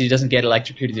out so that she doesn't get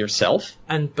electrocuted herself.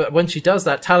 But when she does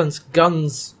that, Talon's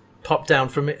guns pop down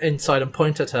from inside and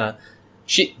point at her.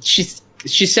 She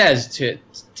says to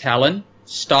Talon,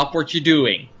 "Stop what you're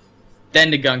doing."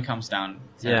 Then the gun comes down.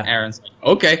 Yeah. Eren's like,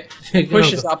 "Okay." He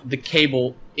pushes up the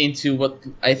cable into what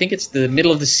I think it's the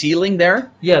middle of the ceiling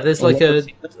there. Yeah, there's like a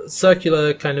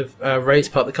circular kind of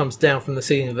raised part that comes down from the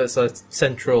ceiling. That's a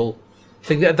central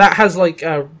thing that has like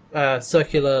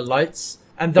circular lights,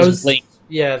 and those.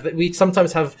 Yeah, we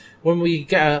sometimes have, when we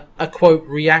get a quote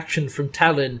reaction from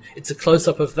Talon, it's a close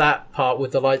up of that part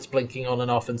with the lights blinking on and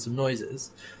off and some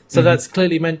noises. So that's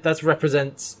clearly meant, that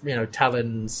represents,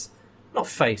 Talon's, not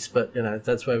face, but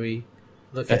that's where we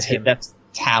look at him. That's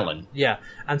Talon. Yeah,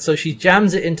 and so she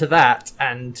jams it into that,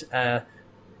 and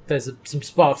there's some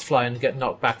sparks fly and get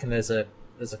knocked back, and there's a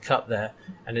cut there,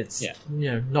 and it's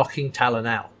knocking Talon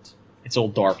out. It's all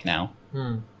dark now.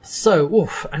 So,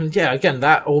 and again,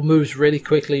 that all moves really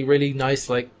quickly, really nice,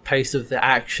 like pace of the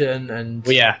action, and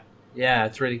yeah,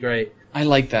 it's really great. I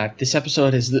like that. This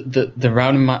episode is the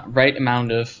right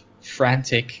amount of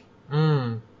frantic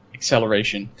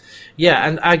acceleration. Yeah,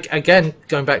 and again,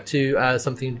 going back to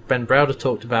something Ben Browder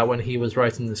talked about when he was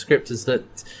writing the script, is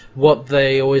that what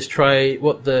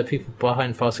the people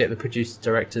behind Farscape, the producers,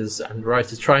 directors, and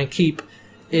writers, try and keep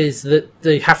is that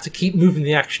they have to keep moving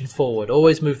the action forward,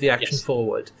 always move the action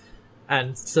forward.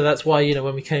 And so that's why,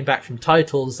 when we came back from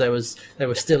titles, they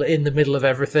were still in the middle of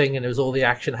everything, and there was all the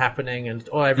action happening, and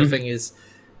everything is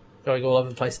going all over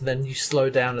the place, and then you slow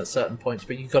down at certain points,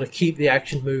 but you've got to keep the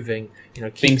action moving,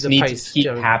 keep Things the need pace to keep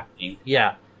going. happening.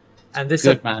 Yeah. And this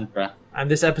Good mantra. And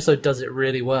this episode does it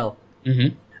really well.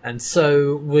 Mm-hmm. And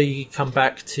so we come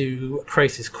back to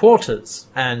Krace's quarters,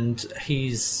 and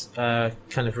he's kind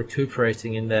of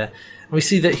recuperating in there. And we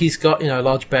see that he's got, a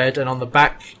large bed, and on the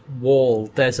back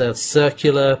wall there's a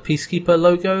circular Peacekeeper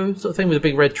logo sort of thing with a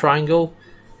big red triangle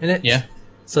in it. Yeah.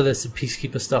 So there's some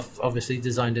Peacekeeper stuff obviously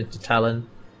designed into Talon.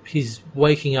 He's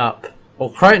waking up,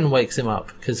 or Crichton wakes him up,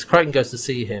 because Crichton goes to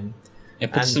see him.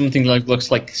 It puts something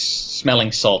looks like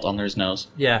smelling salt on his nose.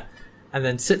 Yeah. And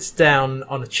then sits down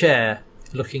on a chair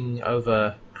looking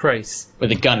over Krace.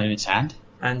 With a gun in his hand.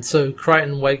 And so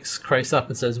Crichton wakes Krace up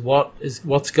and says,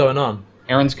 what's going on?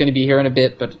 Aaron's going to be here in a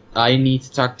bit, but I need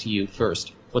to talk to you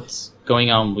first. What's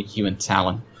going on with you and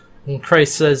Talon? And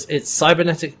Krace says, it's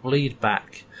cybernetic bleed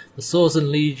back. The sores and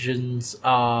lesions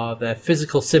are their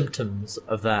physical symptoms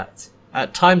of that.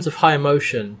 At times of high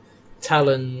emotion,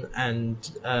 Talon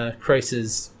and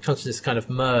Krace's consciousness kind of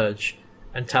merge,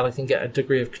 and Talon can get a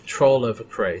degree of control over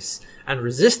Krace, and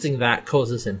resisting that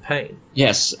causes him pain.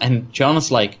 Yes, and John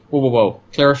is like, whoa,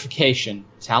 clarification.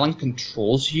 Talon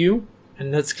controls you?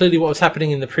 And that's clearly what was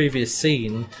happening in the previous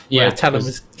scene, where Talon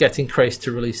was getting Krace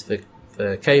to release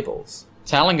the cables.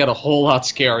 Talon got a whole lot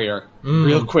scarier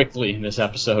real quickly in this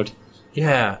episode.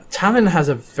 Yeah, Talon has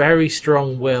a very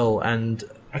strong will, and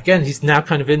again, he's now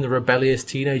kind of in the rebellious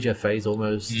teenager phase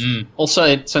almost. Also,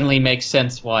 it suddenly makes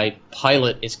sense why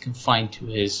Pilot is confined to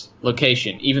his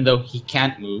location, even though he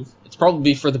can't move. It's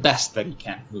probably for the best that he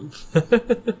can't move.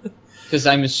 Because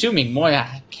I'm assuming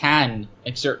Moya can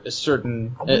exert a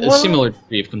similar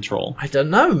degree of control. I don't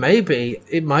know, maybe.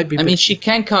 It might be... I mean, she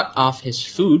can cut off his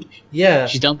food. Yeah.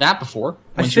 She's done that before,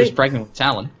 when she was pregnant with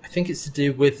Talon. I think it's to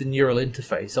do with the neural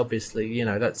interface, obviously.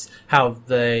 That's how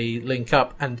they link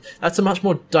up. And that's a much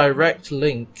more direct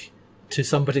link to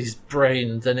somebody's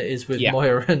brain than it is with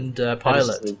Moya and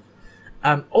Pilot.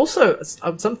 Also,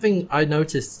 something I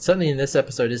noticed, certainly in this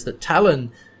episode, is that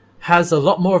Talon has a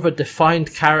lot more of a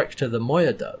defined character than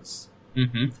Moya does.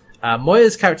 Mm-hmm.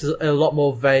 Moya's character is a lot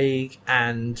more vague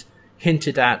and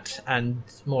hinted at and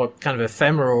more kind of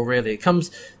ephemeral, really.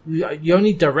 You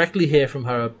only directly hear from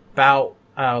her about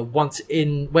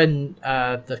when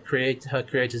her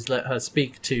creators let her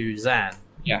speak to Zan.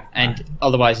 Yeah, and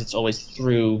otherwise it's always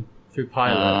through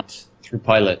Pilot. Through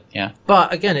Pilot, yeah.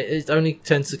 But again, it only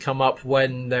tends to come up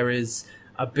when there is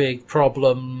a big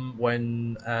problem,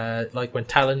 when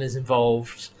Talon is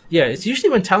involved. Yeah, it's usually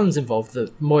when Talon's involved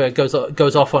that Moya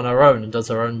goes off on her own and does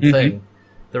her own thing.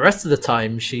 The rest of the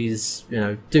time, she's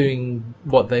doing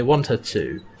what they want her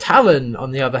to. Talon,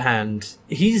 on the other hand,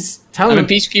 I'm a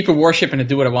peacekeeper warship and I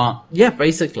do what I want. Yeah,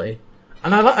 basically.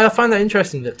 And I find that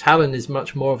interesting that Talon is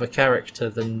much more of a character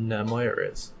than Moya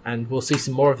is, and we'll see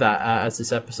some more of that as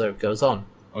this episode goes on.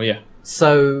 Oh yeah.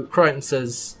 So Crichton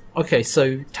says, okay,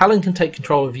 so Talon can take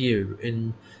control of you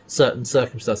in certain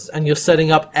circumstances, and you're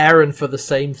setting up Aaron for the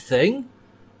same thing?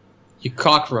 You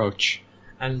cockroach.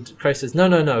 And Krace says, no,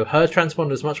 her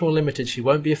transponder is much more limited, she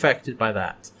won't be affected by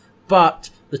that. But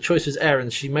the choice was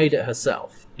Aaron's, she made it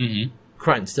herself. Mm-hmm.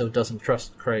 Crichton still doesn't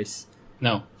trust Krace.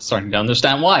 No, starting to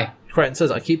understand why. Crichton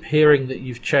says, I keep hearing that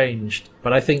you've changed,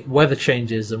 but I think weather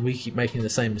changes and we keep making the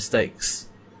same mistakes.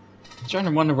 I'm trying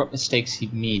to wonder what mistakes he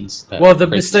means. That well, the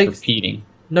Krace mistakes... is repeating.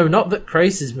 No, not that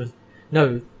Krace is...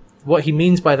 No, what he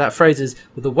means by that phrase is,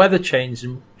 well, the weather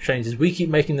changes, we keep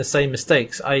making the same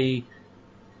mistakes, i.e.,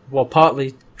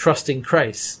 partly trusting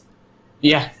Krace.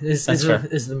 Yeah, is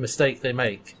the mistake they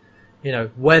make.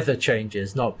 Weather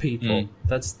changes, not people.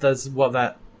 That's what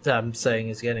that saying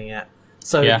is getting at.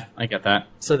 So yeah, I get that.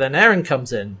 So then Aaron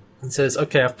comes in and says,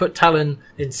 okay, I've put Talon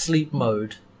in sleep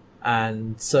mode,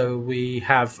 and so we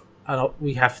have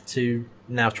to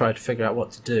now try to figure out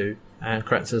what to do. And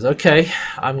Crichton says, okay,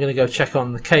 I'm going to go check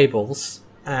on the cables.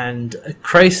 And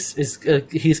Krace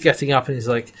he's getting up and he's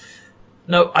like,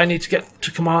 no, I need to get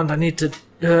to command. I need to...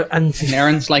 and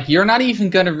Aaron's like, you're not even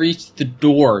going to reach the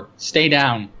door. Stay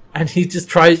down. And he just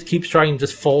keeps trying and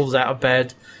just falls out of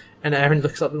bed. And Aaron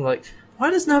looks up and like,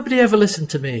 why does nobody ever listen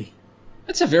to me?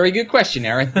 That's a very good question,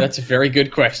 Aaron. That's a very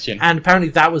good question. And apparently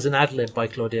that was an ad-lib by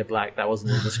Claudia Black. That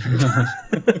wasn't in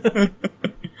the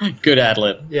script. Good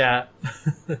ad-lib. Yeah.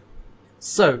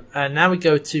 So, now we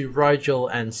go to Rigel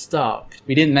and Stark.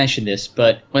 We didn't mention this,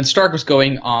 but when Stark was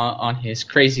going on his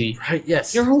crazy... Right,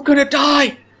 yes. You're all gonna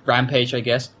die! Rampage, I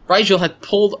guess. Rigel had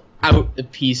pulled out a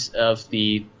piece of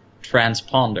the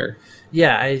transponder.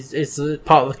 Yeah, it's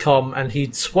part of the comm, and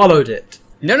he'd swallowed it.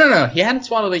 No. He hadn't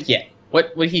swallowed it yet.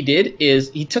 What he did is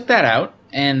he took that out,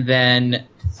 and then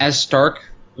as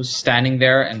Stark was standing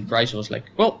there, and Rigel was like,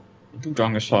 "Well, the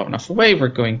Budong is far enough away. We're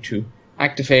going to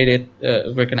activate it.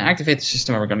 We're going to activate the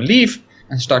system, and we're going to leave."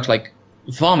 And Stark's like,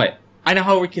 "Vomit. I know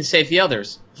how we can save the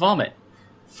others. Vomit."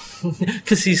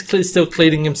 Because he's still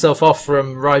cleaning himself off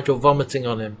from Rigel vomiting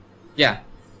on him. Yeah,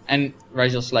 and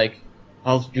Rigel's like,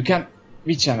 "Well, you can't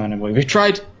reach them anyway. We've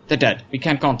tried. They're dead. We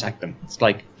can't contact them." It's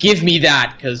like, "Give me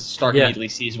that," because Stark immediately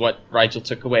sees what Rigel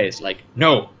took away. It's like,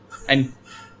 "No," and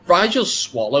Rigel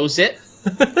swallows it.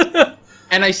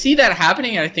 And I see that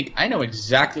happening, and I think, I know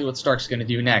exactly what Stark's going to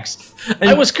do next. And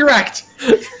I was correct!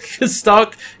 Because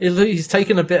Stark, he's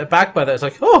taken a bit aback by that. It's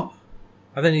like, oh!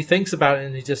 And then he thinks about it,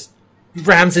 and he just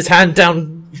rams his hand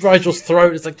down Rigel's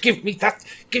throat. It's like, give me that!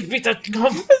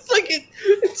 It's like,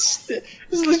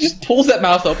 it just pulls that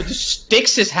mouth up and just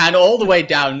sticks his hand all the way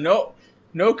down.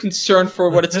 No concern for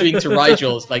what it's doing to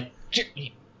Rigel. It's like,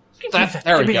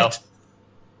 there we go.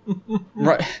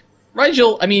 Right.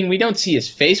 Rigel, I mean, we don't see his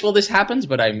face while this happens,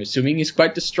 but I'm assuming he's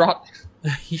quite distraught.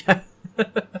 Yeah.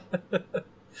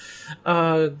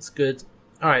 It's good.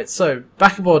 Alright, so,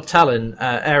 back aboard Talon,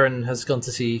 Aaron has gone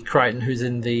to see Crichton, who's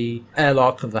in the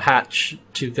airlock of the hatch,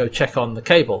 to go check on the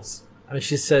cables. And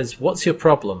she says, "What's your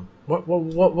problem?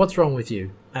 What's wrong with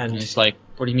you?" And he's like,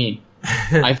 "What do you mean?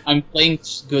 I'm playing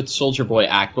good soldier boy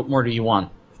act. What more do you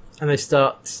want?" And they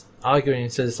start arguing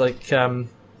and says, like,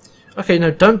 "Okay,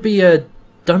 no, don't be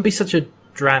such a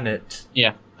Dranet."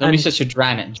 Yeah, don't be such a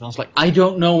Dranet. And John's like, "I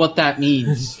don't know what that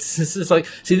means." It's like,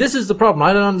 see, this is the problem.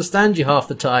 I don't understand you half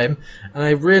the time, and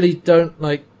I really don't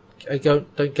don't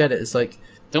get it. It's like,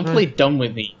 don't play dumb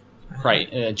with me,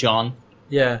 right, John?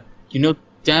 Yeah, you know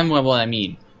damn well what I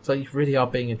mean. It's like, you really are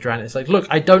being a Dranet. It's like, look,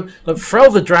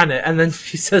 Frel the Dranet, and then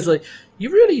she says, like,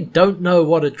 "You really don't know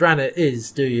what a Dranet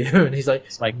is, do you?" And he's like,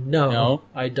 no,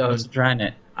 I don't. It's a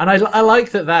Dranet. And I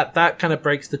like that kind of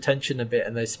breaks the tension a bit,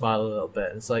 and they smile a little bit.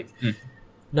 And it's like,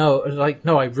 no,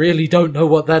 I really don't know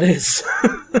what that is.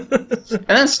 And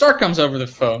then Stark comes over the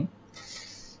phone,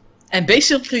 and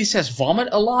basically says vomit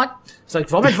a lot. It's like,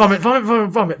 vomit, vomit, vomit,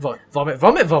 vomit, vomit, vomit, vomit,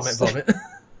 vomit, vomit, vomit.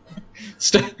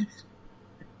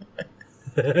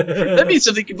 That means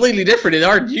something completely different in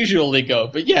our usual lingo,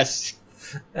 but yes.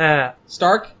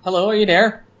 Stark, hello, are you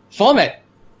there? Vomit.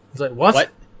 It's like, what?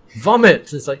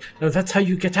 Vomit. It's like, no, that's how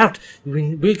you get out.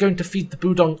 We're going to feed the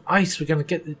Budong ice. We're going to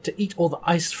get to eat all the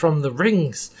ice from the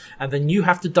rings. And then you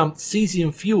have to dump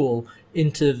cesium fuel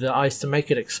into the ice to make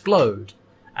it explode.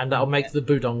 And that'll make the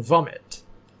Budong vomit.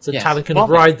 So Talon can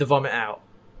ride the vomit out.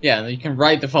 Yeah, you can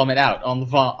ride the vomit out on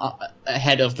the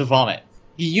ahead of the vomit.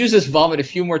 He uses vomit a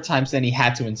few more times than he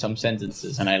had to in some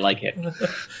sentences, and I like it.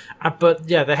 But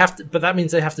yeah, they have to. But that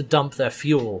means they have to dump their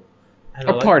fuel.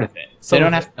 Or part of it. They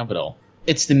don't have to dump it all.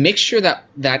 It's the mixture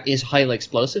that is highly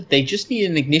explosive. They just need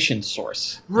an ignition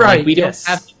source. Right. Like, we don't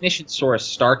have an ignition source,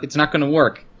 Stark. It's not going to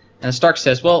work. And Stark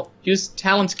says, "Well, use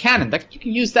Talon's cannon. You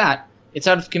can use that. It's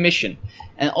out of commission.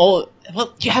 And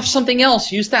you have something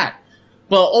else. Use that.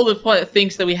 Well, all the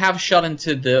things that we have shot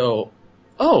into the...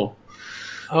 Oh,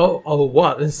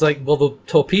 what? It's like, well, the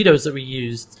torpedoes that we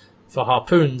used for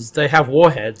harpoons, they have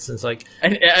warheads. And it's like...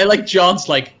 And I like John's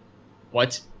like,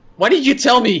 what? Why did you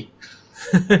tell me?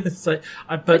 It's like,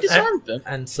 I disarmed them.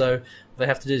 And so they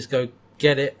have to do is go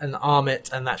get it and arm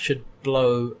it, and that should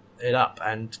blow it up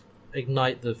and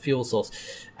ignite the fuel source.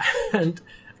 And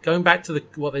going back to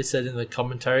what they said in the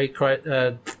commentary,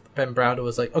 Ben Browder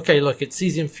was like, "Okay, look, it's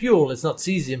cesium fuel. It's not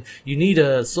cesium. You need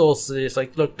a source." It's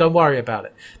like, look, don't worry about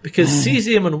it, because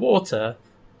cesium and water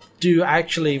do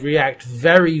actually react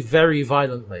very, very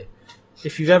violently.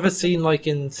 If you've ever seen, like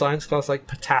in science class, like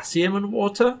potassium and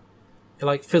water, it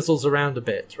like fizzles around a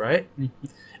bit, right? Mm-hmm.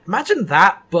 Imagine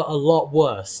that, but a lot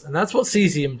worse, and that's what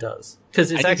cesium does.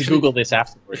 Because it's I need to Google this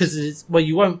afterwards. Because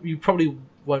you probably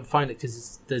won't find it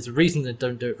because there's a reason they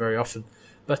don't do it very often.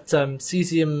 But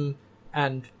cesium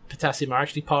and potassium are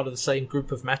actually part of the same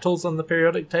group of metals on the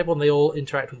periodic table, and they all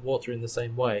interact with water in the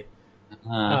same way,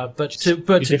 but to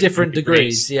different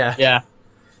degrees. Yeah. Yeah.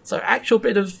 So, actual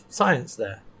bit of science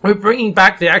there. We're bringing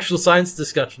back the actual science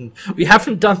discussion. We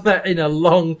haven't done that in a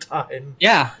long time.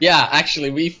 Yeah. Actually,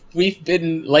 we've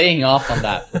been laying off on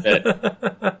that a bit.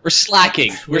 We're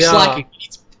slacking. We're slacking.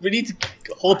 We need to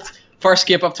hold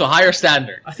Farscape up to a higher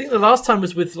standard. I think the last time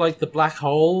was with like the black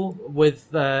hole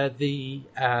with the.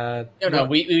 No.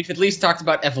 We've at least talked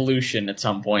about evolution at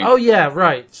some point. Oh yeah,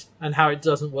 right, and how it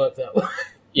doesn't work that way.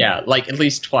 Yeah, like at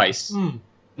least twice.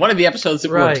 One of the episodes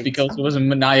it worked because it was a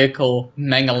maniacal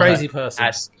Mengele crazy person.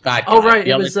 Bad guy. Oh right,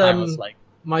 the it other was time was like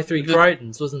My Three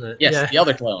Crichtons, wasn't it? Yes, Yeah. the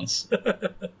other clones.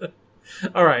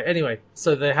 All right. Anyway,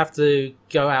 so they have to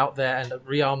go out there and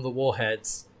rearm the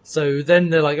warheads. So then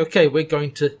they're like, okay, we're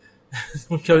going to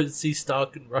see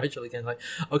Stark and Rigel again. Like,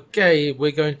 okay,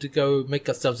 we're going to go make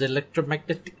ourselves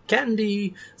electromagnetic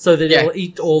candy so that it'll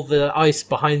eat all the ice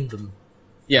behind them.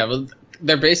 Yeah, well,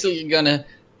 they're basically gonna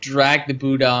drag the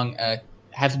Budong,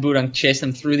 have the Budong chase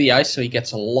them through the ice so he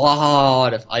gets a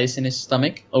lot of ice in his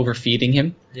stomach, overfeeding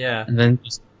him. Yeah. And then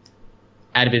just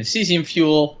add a bit of cesium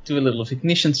fuel, do a little of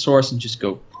ignition source, and just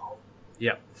go.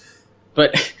 Yeah.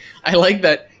 But I like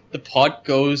that the pod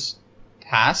goes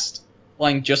past,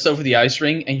 flying just over the ice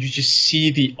ring, and you just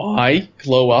see the eye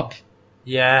glow up.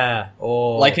 Yeah.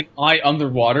 Or like an eye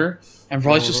underwater. And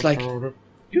Roy's just like,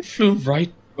 you flew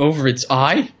right over its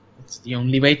eye? That's the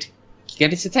only way to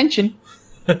get its attention.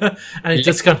 and it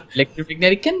just kind of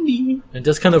electromagnetic candy. It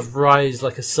does kind of rise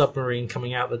like a submarine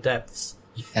coming out of the depths.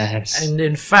 Yes. And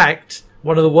in fact,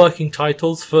 one of the working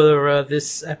titles for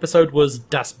this episode was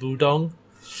Das Budong.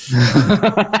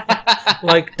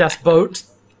 Like Das Boat.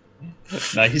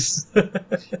 Nice.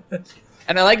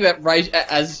 And I like that right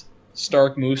as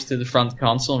Stark moves to the front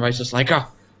console, and Ray's just like, oh,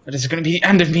 this is going to be the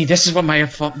end of me. This is what my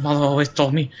mother always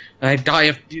told me. That I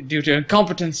die due to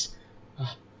incompetence.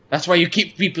 That's why you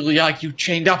keep people like you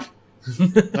chained up.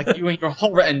 Like you and your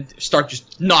whole... And Stark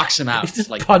just knocks him out. He just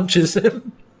like, punches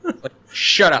him. Like,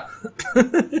 shut up.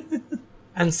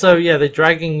 And so, yeah, they're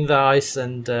dragging the ice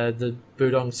and the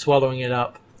Budong swallowing it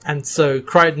up. And so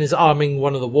Crichton is arming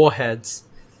one of the warheads.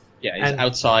 Yeah, he's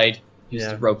outside. Use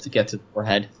Yeah. the rope to get to the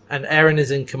warhead. And Aaron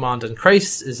is in command. And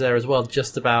Crais is there as well,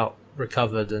 just about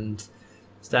recovered and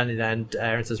standing there. And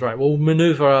Aaron says, right, we'll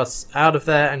maneuver us out of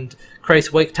there. And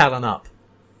Crais, wake Talon up.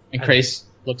 And Crais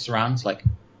looks around, it's like,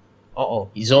 Uh-oh.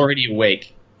 he's already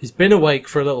awake. He's been awake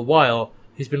for a little while.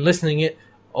 He's been listening it.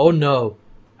 Oh, no.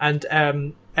 And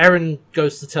Aaron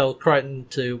goes to tell Crichton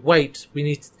to wait. We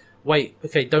need to wait.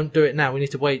 Okay, don't do it now. We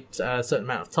need to wait a certain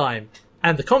amount of time.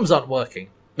 And the comms aren't working.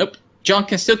 Nope. John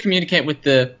can still communicate with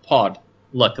the pod,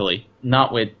 luckily.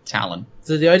 Not with Talon.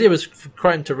 So the idea was for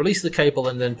Crichton to release the cable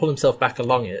and then pull himself back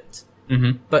along it.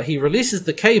 Mm-hmm. But he releases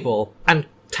the cable and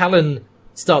Talon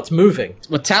starts moving.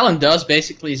 What Talon does,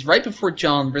 basically, is right before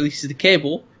John releases the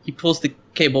cable, he pulls the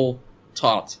cable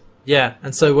taut. Yeah,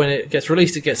 and so when it gets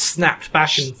released, it gets snapped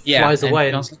back and flies away.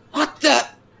 And John's like, what the?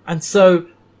 And so...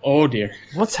 Oh, dear.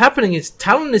 What's happening is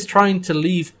Talon is trying to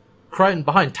leave Crichton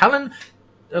behind. Talon...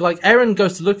 Like, Aaron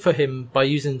goes to look for him by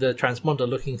using the transponder,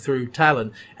 looking through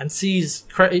Talon, and sees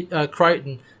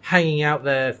Crichton hanging out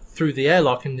there through the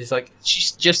airlock, and he's like...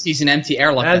 She just sees an empty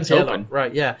airlock that's open.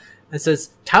 Right, yeah. And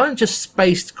says, Talon just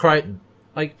spaced Crichton.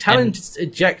 Like, Talon just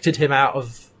ejected him out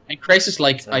of... And Crais is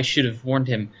like, I should have warned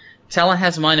him. Talon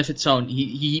has a mind of its own.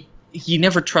 He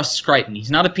never trusts Crichton. He's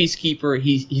not a peacekeeper.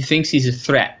 He thinks he's a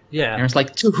threat. Yeah. And it's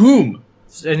like, to whom?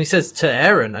 And he says to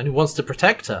Aaron, and he wants to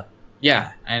protect her.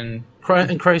 Yeah, and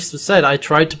Crais said, I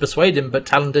tried to persuade him, but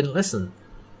Talon didn't listen.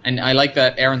 And I like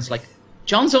that Aaron's like,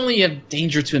 John's only a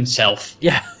danger to himself.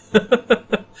 Yeah.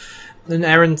 Then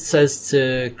Aaron says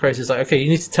to Crais, he's like, okay, you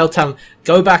need to tell Talon,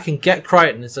 go back and get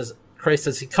Crichton. Crais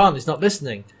says he can't, he's not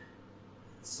listening.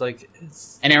 And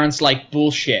Aaron's like,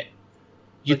 bullshit.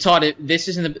 You taught it, this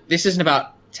isn't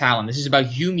about Talon, this is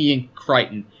about you, me, and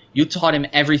Crichton. You taught him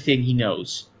everything he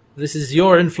knows. This is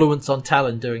your influence on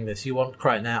Talon doing this. You want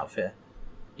Crichton out of here.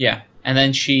 Yeah, and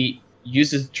then she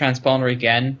uses the transponder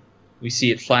again. We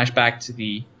see it flash back to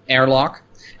the airlock.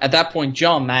 At that point,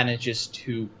 John manages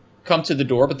to come to the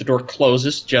door, but the door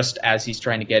closes just as he's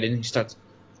trying to get in. He starts,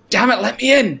 damn it, let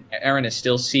me in! Aaron is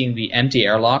still seeing the empty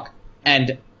airlock.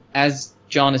 And as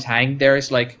John is hanging there,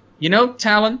 he's like, you know,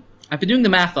 Talon, I've been doing the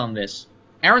math on this.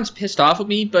 Aaron's pissed off at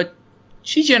me, but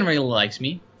she generally likes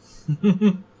me.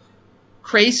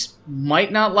 Crais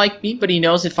might not like me, but he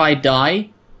knows if I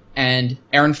die and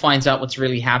Aaron finds out what's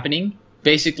really happening,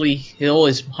 basically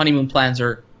his honeymoon plans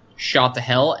are shot to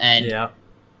hell, and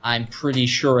I'm pretty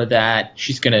sure that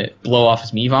she's going to blow off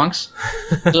his Mevonks.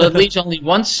 So it leaves only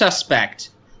one suspect.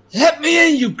 Let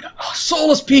me in, you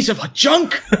soulless piece of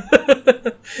junk!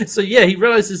 So yeah, he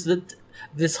realizes that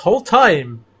this whole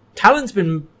time, Talon's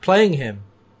been playing him.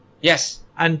 Yes.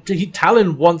 And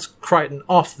Talon wants Crichton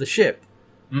off the ship.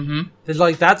 Mm-hmm. It's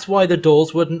like, that's why the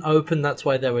doors wouldn't open, that's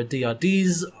why there were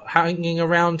DRDs hanging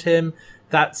around him,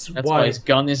 that's why his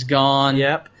gun is gone.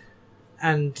 Yep.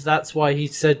 And that's why he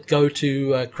said go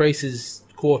to Crais's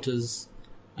quarters.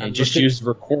 And just use the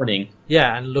recording.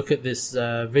 Yeah, and look at this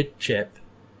vid chip.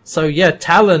 So yeah,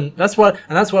 Talon, that's what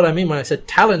I mean when I said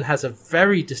Talon has a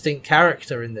very distinct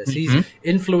character in this. Mm-hmm. He's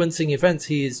influencing events,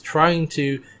 he is trying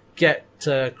to get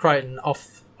Crichton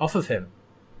off of him.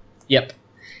 Yep.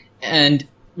 And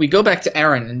we go back to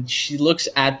Erin, and she looks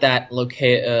at that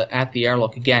at the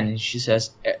airlock again, and she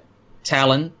says,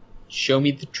 "Talon, show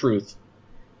me the truth."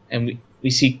 And we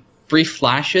see brief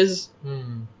flashes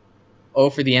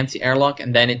over the empty airlock,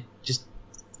 and then it just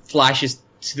flashes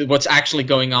to what's actually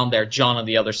going on there. John on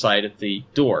the other side of the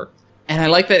door, and I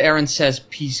like that Erin says,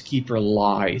 "Peacekeeper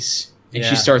lies," and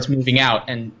she starts moving out,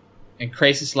 and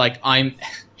Crace is like,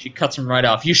 She cuts him right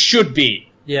off. You should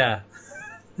be. Yeah.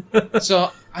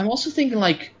 So I'm also thinking,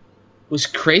 like, was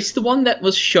Crace the one that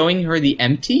was showing her the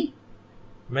empty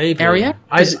area?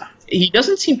 He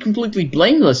doesn't seem completely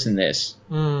blameless in this.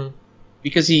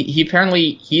 Because he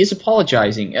apparently he is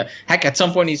apologizing. Heck, at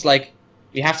some point he's like,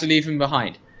 "We have to leave him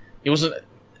behind. He was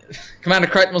Commander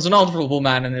Crichton was an honorable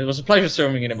man, and it was a pleasure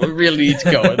serving him. But we really need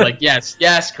to go." And like, yes,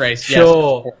 Crace,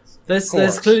 sure. Yes,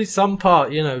 there's clearly some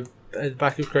part, at the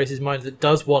back of Crace's mind that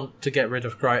does want to get rid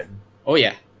of Crichton. Oh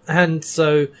yeah. And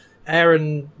so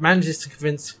Erin manages to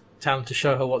convince Talon to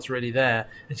show her what's really there,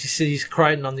 and she sees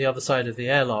Crichton on the other side of the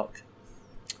airlock.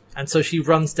 And so she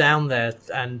runs down there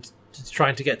and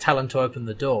trying to get Talon to open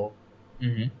the door.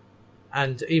 Mm-hmm.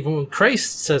 And even when Crace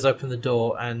says open the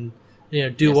door and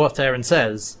do what Erin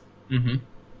says,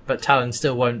 but Talon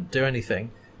still won't do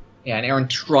anything. Yeah, and Erin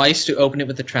tries to open it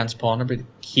with the transponder, but it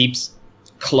keeps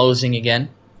closing again.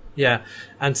 Yeah,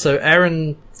 and so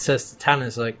Erin says to Talon,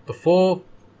 "Is like, before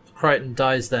Crichton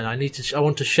dies, then I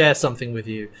want to share something with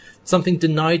you, something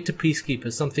denied to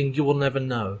peacekeepers, something you will never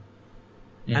know."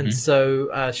 And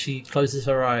so she closes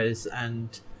her eyes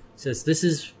and says, "This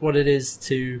is what it is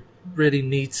to really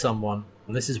need someone.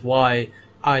 And this is why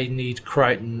I need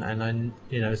Crichton, and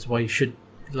it's why you should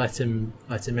let him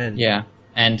in." Yeah,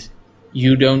 and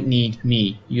you don't need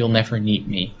me. You'll never need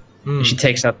me. And she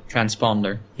takes out the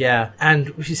transponder. Yeah, and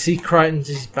we see Crichton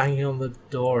just banging on the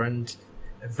door, and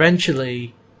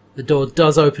eventually the door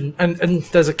does open, and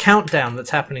there's a countdown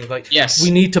that's happening. Like, yes, we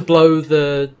need to blow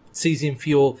the cesium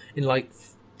fuel in like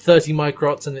 30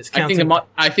 microns, and it's counting.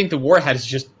 I think the warhead is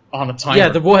just on a timer. Yeah,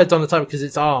 the warhead's on a timer because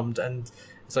it's armed, and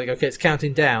it's like, okay, it's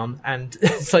counting down, and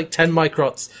it's like 10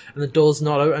 microns, and the door's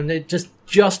not open, and it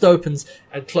just opens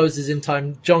and closes in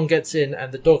time. John gets in,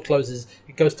 and the door closes.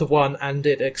 It goes to 1, and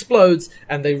it explodes,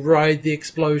 and they ride the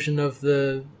explosion of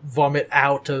the vomit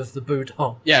out of the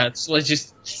Budong. Yeah, it's like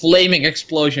just flaming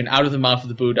explosion out of the mouth of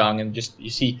the Budong, and just you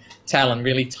see Talon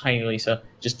really tinily, so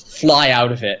just fly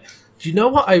out of it. Do you know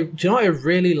what I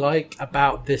really like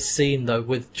about this scene though,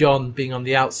 with John being on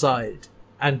the outside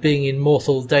and being in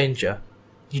mortal danger?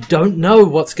 You don't know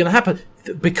what's going to happen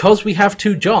because we have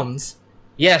 2 Johns.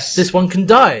 Yes, this one can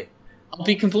die. I'll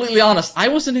be completely honest. I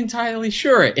wasn't entirely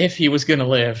sure if he was going to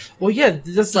live. Well, yeah,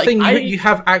 that's the thing. You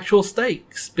have actual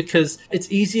stakes because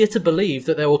it's easier to believe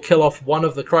that they will kill off one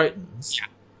of the Crichtons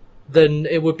than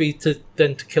it would be to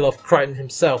kill off Crichton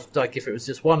himself, like if it was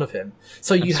just one of him.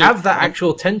 So you have that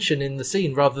actual tension in the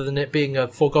scene rather than it being a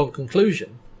foregone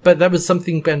conclusion. But that was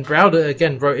something Ben Browder,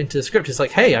 again, wrote into the script. It's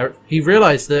like, he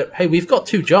realized that, we've got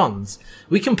 2 Johns.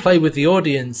 We can play with the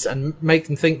audience and make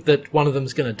them think that one of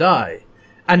them's going to die.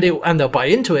 And they'll buy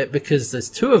into it because there's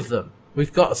 2 of them.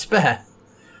 We've got a spare.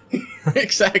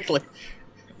 Exactly.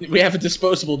 We have a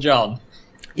disposable John.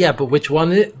 Yeah, but which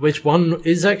one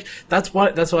is that's why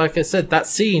like I said, that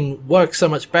scene works so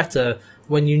much better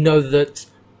when you know that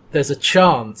there's a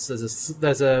chance,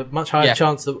 there's a much higher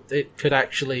chance that it could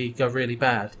actually go really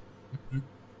bad.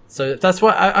 So that's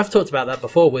why I've talked about that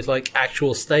before with like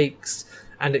actual stakes,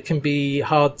 and it can be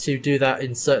hard to do that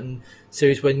in certain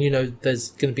series when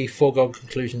there's going to be foregone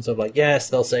conclusions of like, yes,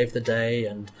 they'll save the day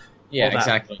and all that.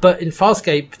 Exactly. But in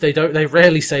Farscape they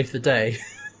rarely save the day.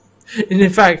 And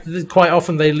in fact, quite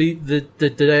often they leave, the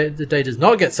day does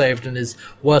not get saved and is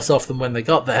worse off than when they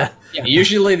got there. Yeah,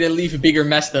 usually they leave a bigger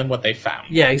mess than what they found.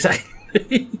 Yeah,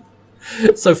 exactly.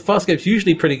 So Farscape's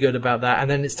usually pretty good about that,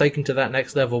 and then it's taken to that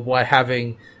next level by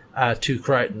having 2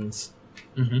 Crichtons.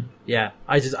 Yeah,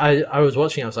 I was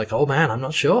watching, I was like, oh man, I'm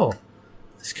not sure.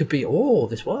 This could be,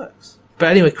 this works. But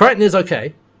anyway, Crichton is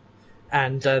okay,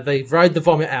 and they ride the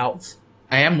vomit out.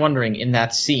 I am wondering, in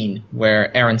that scene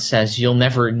where Erin says, "You'll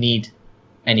never need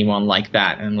anyone like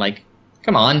that," and I'm like,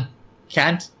 come on,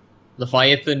 can't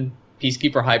Leviathan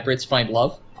Peacekeeper hybrids find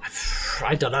love?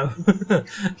 I don't know.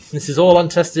 This is all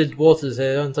untested waters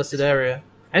here, untested area.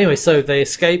 Anyway, so they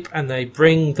escape and they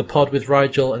bring the pod with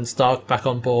Rigel and Stark back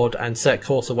on board and set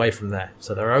course away from there.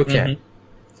 So they're okay.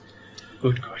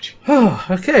 Good.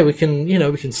 Okay, we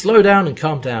can slow down and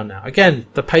calm down now. Again,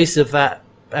 the pace of that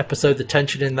episode, the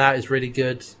tension in that is really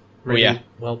good, really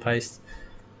well paced.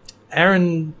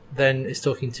 Erin then is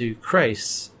talking to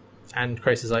Crace, and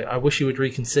Crace is like, "I wish you would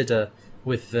reconsider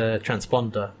with the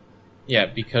transponder." Yeah,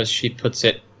 because she puts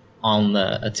it on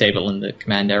a table in the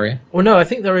command area. Well, no, I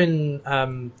think they're in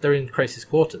Crace's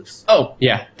quarters. Oh,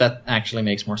 yeah, that actually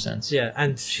makes more sense. Yeah,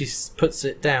 and she puts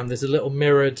it down. There's a little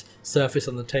mirrored surface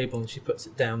on the table, and she puts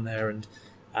it down there and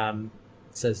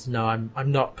says, "No,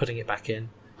 I'm not putting it back in."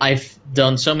 I've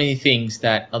done so many things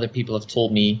that other people have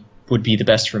told me would be the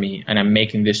best for me, and I'm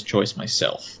making this choice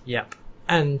myself. Yep.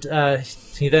 And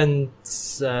he then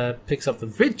picks up the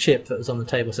vid chip that was on the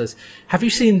table and says, "Have you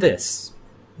seen this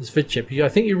vid chip? I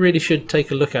think you really should take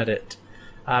a look at it.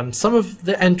 Some of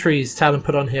the entries Talon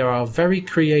put on here are very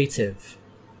creative."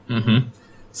 Mm-hmm.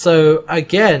 So,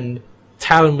 again,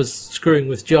 Talon was screwing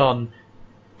with John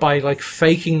by, like,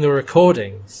 faking the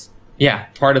recordings. Yeah,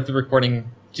 part of the recording,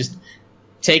 just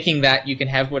taking that, you can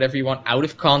have whatever you want out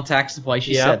of context of why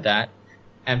she said that,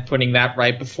 and putting that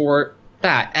right before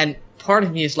that. And part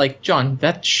of me is like, John,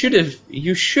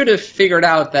 you should have figured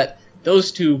out that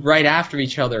those two right after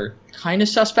each other kind of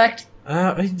suspect.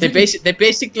 They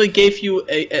basically gave you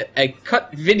a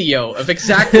cut video of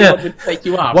exactly what would take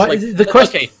you off. Why,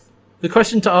 the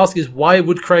question to ask is, why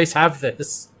would Crace have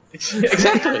this?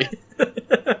 Exactly.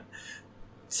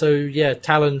 So, yeah,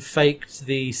 Talon faked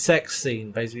the sex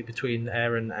scene, basically, between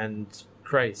Aaron and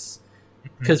Crace.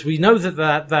 Because we know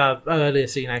that earlier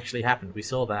scene actually happened. We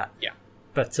saw that. Yeah.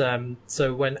 But,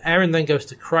 so when Aaron then goes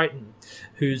to Crichton,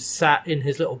 who's sat in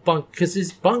his little bunk, because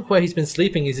his bunk where he's been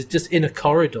sleeping is just in a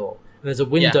corridor. And there's a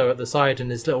window at the side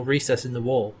and there's a little recess in the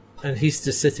wall. And he's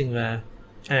just sitting there.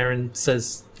 Aaron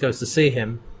goes to see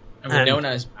him. And Winona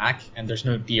is back, and there's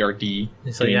no DRD.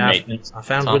 So, yeah, I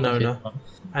found Winona.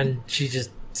 And she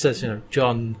just says,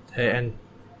 John, hey, and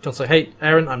John's like, "Hey,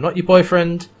 Aaron, I'm not your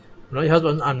boyfriend. I'm not your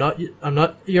husband. I'm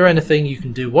not your anything. You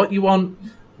can do what you want,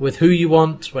 with who you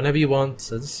want, whenever you want.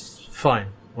 So it's fine.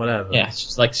 Whatever." Yeah,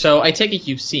 she's like, "So I take it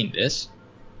you've seen this.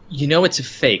 You know it's a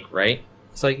fake, right?"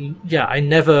 It's like, "Yeah, I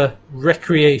never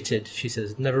recreated," she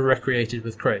says, "never recreated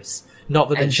with Crace. Not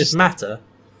that it should matter."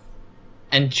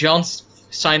 And John's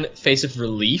face of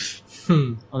relief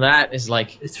on that is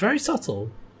like... It's very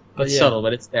subtle. It's subtle,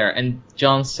 but it's there. And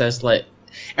John says, like...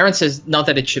 Aaron says, not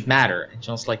that it should matter. And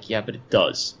John's like, yeah, but it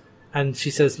does. And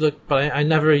she says, "Look, but I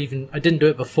didn't do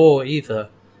it before either."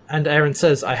 And Aaron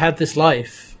says, "I had this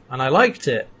life, and I liked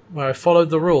it, where I followed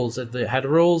the rules. It had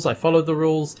rules, I followed the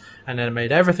rules, and then it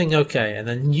made everything okay. And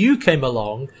then you came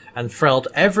along and frelled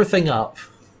everything up.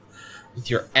 With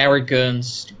your arrogance,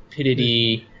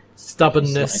 stupidity...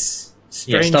 Stubbornness,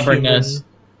 strange stubbornness.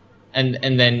 Human.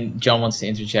 And then John wants to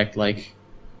interject, like,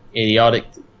 idiotic...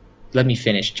 Let me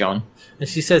finish, John. And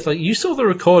she says, like, "You saw the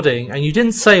recording, and you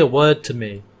didn't say a word to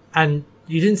me. And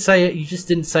you didn't say it, you just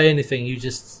didn't say anything,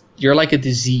 You're like a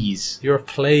disease. You're a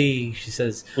plague," she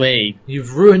says. Plague.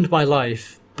 "You've ruined my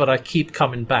life, but I keep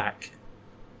coming back."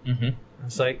 Mm-hmm.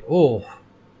 It's like, oh,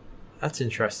 that's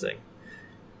interesting.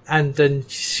 And then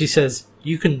she says,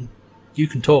 you can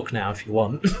talk now if you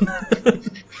want."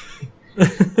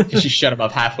 She shut him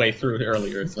up halfway through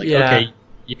earlier. It's like, okay,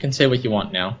 you can say what you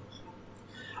want now.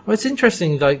 Well, it's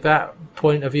interesting, like, that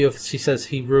point of view of, she says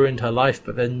he ruined her life,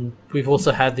 but then we've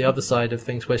also had the other side of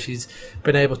things where she's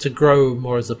been able to grow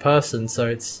more as a person, so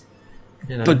it's,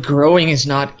 But growing is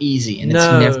not easy, and it's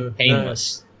never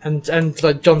painless. No. And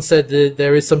like John said,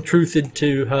 there is some truth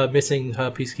into her missing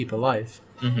her Peacekeeper life.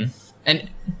 Mm-hmm. And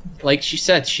like she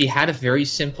said, she had a very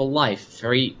simple life,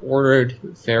 very ordered,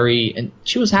 and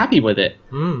she was happy with it.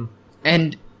 Mm.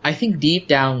 And I think deep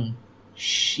down,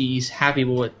 she's happy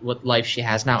with what life she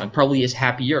has now, and probably is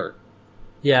happier.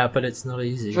 Yeah, but it's not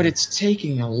easy. But it's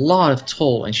taking a lot of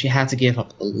toll, and she had to give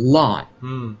up a lot.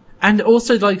 Mm. And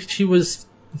also, like, she was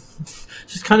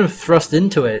just kind of thrust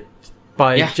into it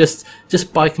by just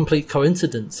by complete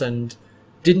coincidence, and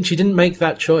she didn't make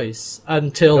that choice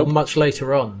until much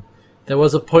later on. There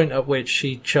was a point at which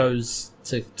she chose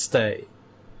to stay.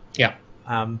 Yeah.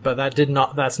 But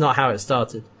that's not how it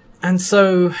started. And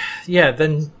so,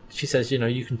 then she says,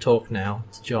 you can talk now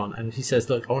to John. And he says,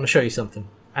 "Look, I want to show you something."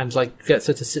 And, like, gets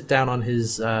her to sit down on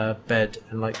his bed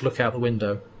and, like, look out the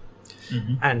window.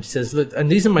 Mm-hmm. And he says, "Look, and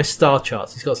these are my star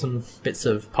charts." He's got some bits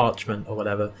of parchment or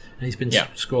whatever, and he's been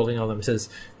scrawling on them. He says,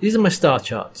 "These are my star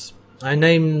charts. I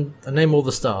name all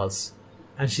the stars."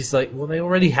 And she's like, "Well, they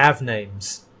already have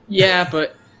names." Yeah,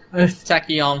 but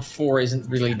Tachyon 4 isn't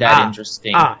really that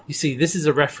interesting. You see, this is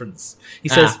a reference. He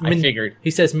says, I figured.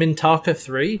 He says Mintaka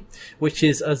 3, which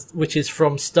is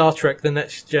from Star Trek: The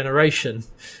Next Generation.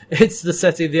 It's the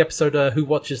setting of the episode Who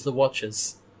Watches the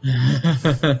Watchers.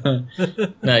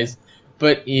 Nice.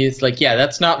 But he's like,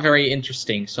 that's not very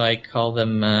interesting, so I call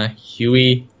them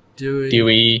Huey,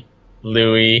 Dewey,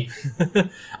 Louis.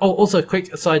 Oh, also,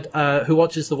 quick aside, Who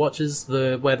Watches the Watchers,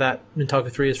 where that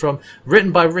Mintago 3 is from,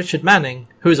 written by Richard Manning,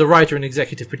 who is a writer and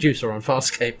executive producer on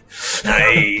Farscape.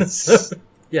 Nice. So,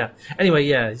 yeah. Anyway,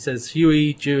 yeah, he says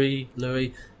Huey, Dewey,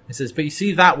 Louis. He says, but you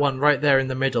see that one right there in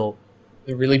the middle?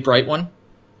 The really bright one?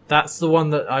 That's the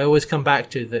one that I always come back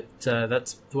to,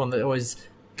 that's the one that always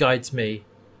guides me.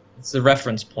 It's the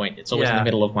reference point. It's always in the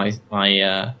middle of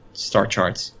my star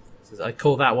charts. He says, I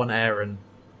call that one Aaron.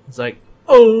 It's like,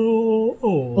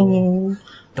 oh.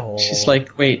 She's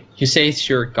like, wait, you say it's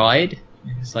your guide?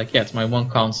 He's like, yeah, it's my one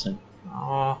constant.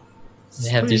 Aw, They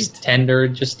have this tender,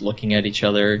 just looking at each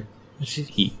other.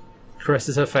 She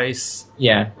caresses her face.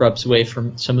 Yeah, rubs away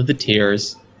from some of the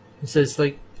tears. He says,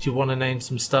 like, do you want to name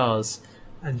some stars?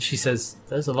 And she says,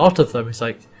 there's a lot of them. He's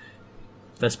like,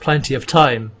 there's plenty of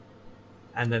time.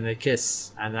 And then they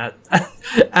kiss, and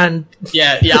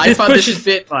yeah, I found this a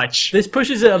bit much. This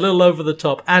pushes it a little over the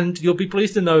top, and you'll be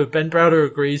pleased to know Ben Browder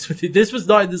agrees with you. This was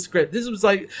not in the script. This was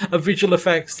like a visual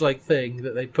effects like thing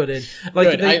that they put in.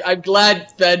 Like, good. I'm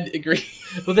glad Ben agreed.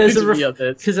 Well, there's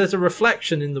because there's a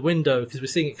reflection in the window because we're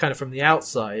seeing it kind of from the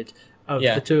outside of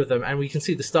the two of them, and we can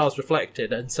see the stars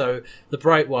reflected, and so the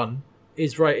bright one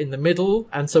is right in the middle,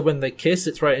 and so when they kiss,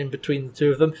 it's right in between the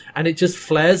two of them, and it just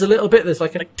flares a little bit. There's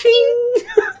like a ting.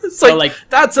 It's like,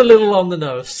 that's a little on the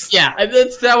nose. Yeah,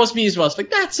 that was me as well. It's like,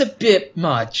 that's a bit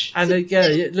much. And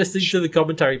again, listening to the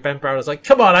commentary, Ben Browder's like,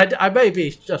 come on, I may be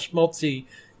a schmaltzy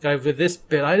guy with this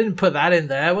bit. I didn't put that in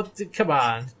there. Come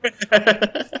on.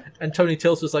 And Tony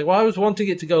Tills was like, well, I was wanting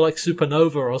it to go like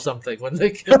Supernova or something. When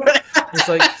they it's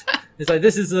like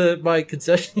this is my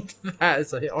concession to that.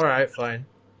 It's like, all right, fine.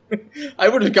 I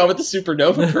would have gone with the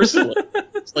Supernova personally.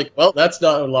 It's like, well, that's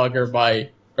no longer my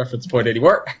reference point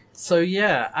anymore. So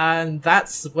yeah, and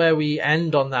that's where we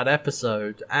end on that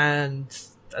episode, and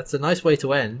that's a nice way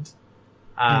to end.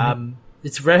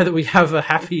 It's rare that we have a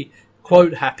happy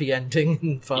ending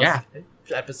in fast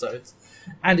episodes.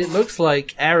 And it looks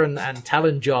like Aaron and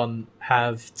Talon John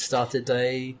have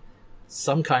started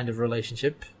some kind of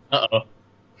relationship. Uh-oh.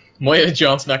 Moya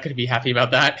John's not going to be happy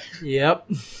about that. Yep.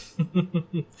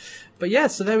 But yeah,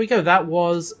 so there we go. That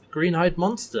was Green-Eyed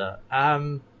Monster.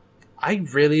 I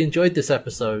really enjoyed this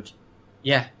episode.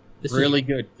 Yeah, really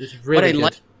good. It's really good.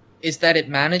 What I like is that it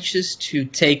manages to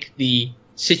take the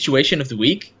situation of the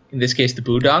week, in this case the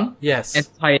Budang, and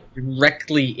tie it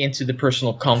directly into the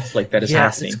personal conflict that is happening.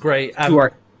 Yes, it's great. Who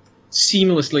are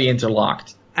seamlessly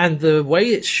interlocked. And the way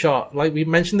it's shot, like we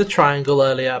mentioned the triangle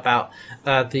earlier about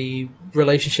the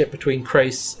relationship between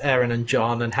Grace, Aaron, and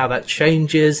John, and how that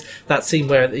changes. That scene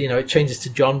where it changes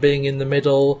to John being in the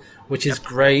middle, which is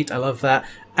great. I love that.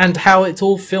 And how it's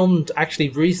all filmed actually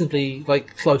reasonably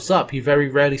close up. You very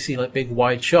rarely see big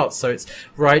wide shots, so it's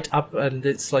right up, and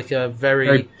it's like a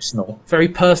very personal,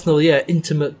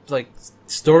 intimate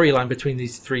storyline between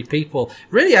these three people.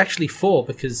 Really, actually four,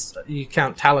 because you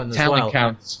count Talon as well. Talon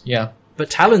counts, yeah. But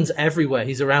Talon's everywhere.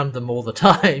 He's around them all the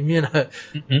time,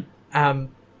 Mm-hmm.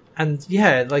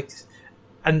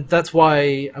 And that's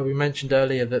why we mentioned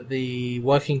earlier that the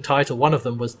working title, one of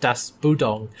them, was Das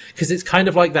Budong, because it's kind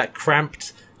of like that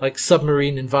cramped,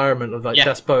 submarine environment of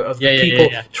Das Boot, of the people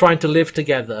trying to live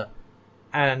together,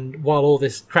 and while all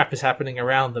this crap is happening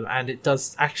around them, and it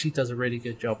does a really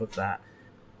good job of that.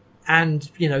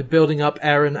 And, building up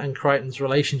Aaron and Crichton's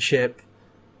relationship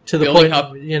to the point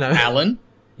of, Talon?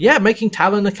 Yeah, making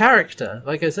Talon a character,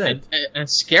 like I said. And a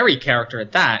scary character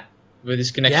at that, with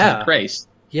his connection with Grace.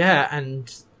 Yeah,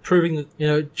 and proving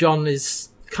that, John is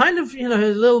kind of,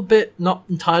 a little bit not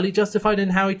entirely justified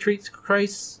in how he treats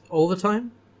Grace all the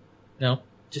time. No.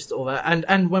 Just all that.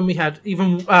 And when we had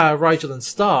even Rigel and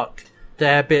Stark,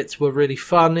 their bits were really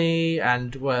funny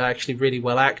and were actually really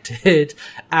well acted.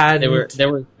 And they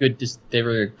were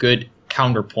a good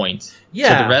counterpoint to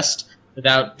the rest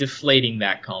without deflating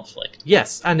that conflict.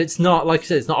 Yes, and it's not, like I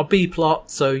said, it's not a B plot,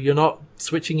 so you're not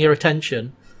switching your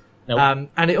attention. Nope.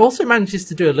 And it also manages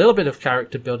to do a little bit of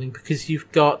character building because you've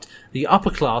got the upper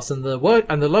class and the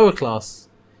lower class.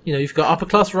 You've got upper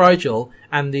class Rigel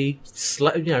and the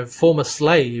former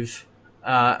slave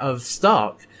of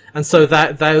Stark, and so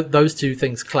that those two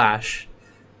things clash.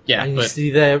 Yeah, and you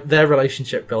see their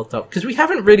relationship built up because we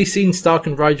haven't really seen Stark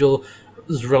and Rigel's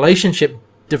relationship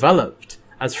developed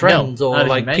as friends or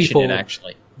people. It,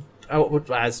 actually,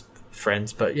 as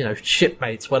friends, but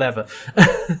shipmates, whatever.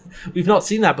 We've not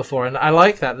seen that before, and I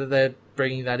like that they're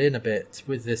bringing that in a bit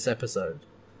with this episode.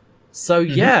 So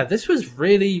this was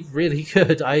really, really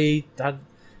good.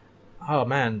 Oh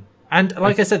man, and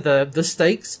like I said, the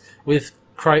stakes with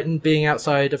Crichton being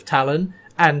outside of Talon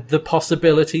and the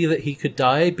possibility that he could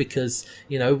die because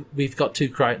we've got two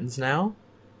Crichtons now.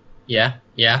 Yeah,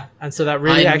 yeah. And so that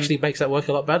really actually makes that work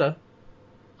a lot better.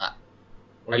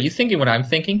 Are you thinking what I'm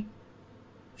thinking?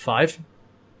 5?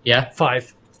 Yeah.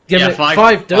 5. Give it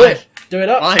 5. Do it. Do it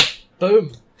up. 5.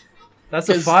 Boom. That's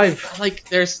a 5. Like,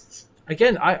 there's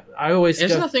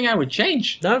nothing I would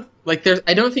change. No. Like,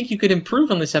 I don't think you could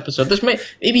improve on this episode. There's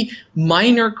maybe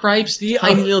minor gripes,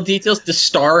 tiny little details. The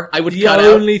star, I would cut out.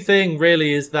 The only thing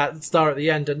really is that star at the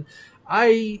end, and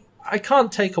I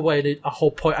can't take away a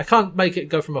whole point. I can't make it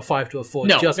go from a 5 to a 4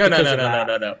 just because of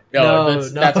that. No.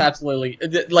 That's absolutely...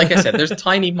 Like I said, there's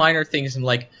tiny minor things and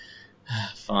like...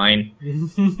 Fine.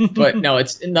 But no,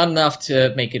 it's not enough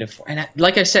to make it a 4. And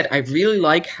like I said, I really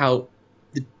like how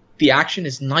the action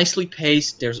is nicely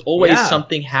paced. There's always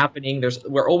something happening.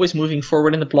 We're always moving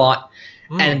forward in the plot.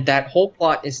 And that whole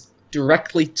plot is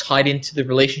directly tied into the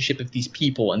relationship of these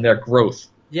people and their growth.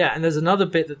 Yeah, and there's another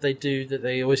bit that they do that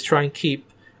they always try and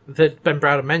keep, that Ben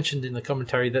Browder mentioned in the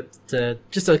commentary, that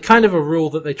just a kind of a rule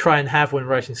that they try and have when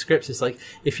writing scripts is like,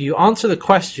 if you answer the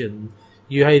question,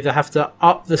 you either have to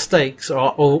up the stakes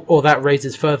or that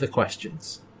raises further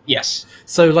questions. Yes.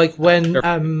 So like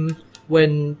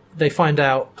when they find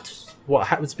out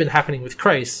what's been happening with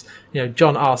Crais,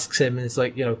 John asks him and it's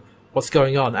like, what's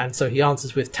going on? And so he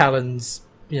answers with Talon's,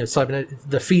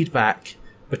 the feedback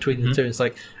between the two. It's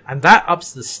like, and that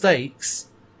ups the stakes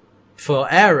for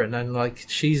Aeryn, and like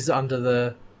she's under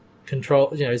the control.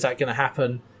 Is that going to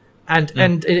happen?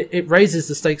 And it raises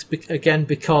the stakes again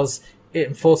because it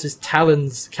enforces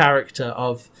Talon's character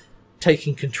of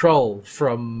taking control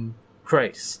from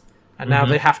Crais, and now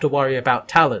they have to worry about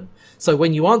Talon. So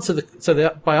when you answer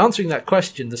by answering that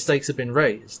question, the stakes have been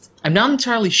raised. I'm not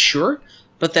entirely sure,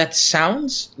 but that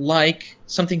sounds like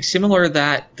something similar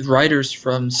that the writers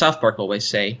from South Park always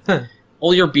say.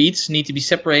 All your beats need to be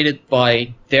separated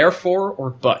by therefore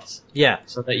or but. Yeah.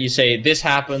 So that you say this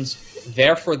happens,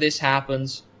 therefore this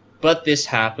happens, but this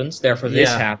happens, therefore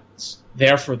this happens,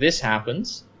 therefore this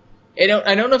happens. I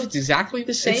don't know if it's exactly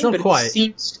the same, but quite.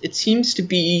 It seems to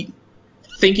be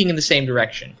thinking in the same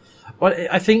direction. Well,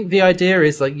 I think the idea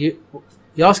is like you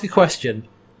ask a question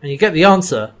and you get the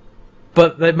answer,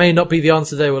 but that may not be the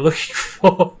answer they were looking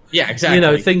for. Yeah,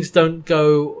 exactly. Things don't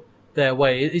go their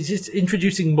way. It's just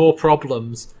introducing more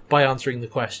problems by answering the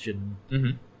question.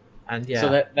 Mm-hmm. And yeah.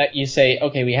 So that you say,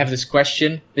 okay, we have this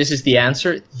question, this is the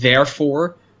answer,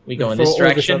 therefore we go in this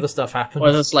direction. All this other stuff happens.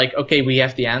 Well, it's like, okay, we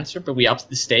have the answer, but we upped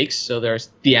the stakes, so there's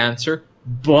the answer,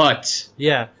 but...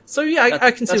 Yeah. So yeah,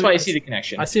 I can see... That's why I see the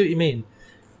connection. I see what you mean.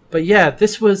 But yeah,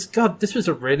 this was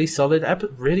a really solid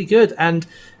episode, really good, and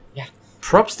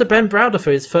props to Ben Browder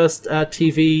for his first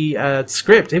TV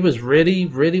script. It was really,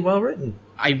 really well written.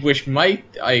 I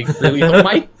really hope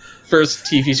my first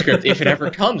TV script, if it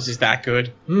ever comes, is that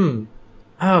good.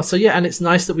 Oh, so yeah, and it's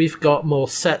nice that we've got more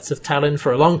sets of Talon.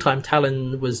 For a long time,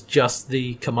 Talon was just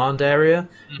the command area.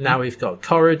 Mm-hmm. Now we've got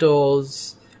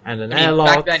corridors and an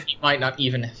airlock. Back then, you might not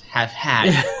even have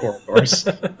had corridors.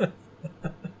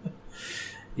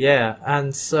 Yeah,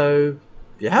 and so,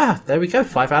 there we go,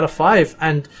 5 out of 5.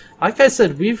 And like I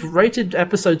said, we've rated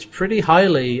episodes pretty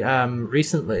highly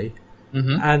recently.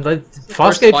 Mm-hmm. And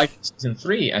Farscape 5 season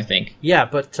 3, I think. Yeah,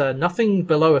 but nothing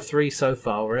below a 3 so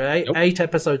far. We're eight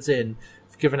episodes in.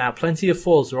 We've given out plenty of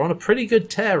 4s. We're on a pretty good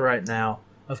tear right now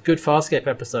of good Farscape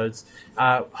episodes.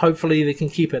 Hopefully they can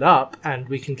keep it up and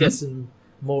we can get some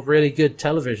more really good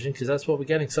television, because that's what we're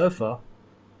getting so far.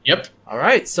 Yep. All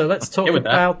right, so let's talk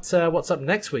about what's up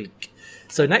next week.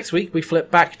 So next week we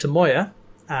flip back to Moya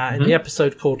in the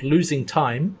episode called Losing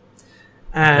Time.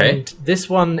 And this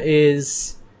one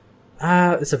is...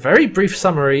 it's a very brief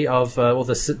summary of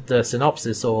the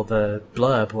synopsis or the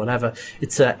blurb, whatever.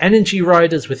 It's energy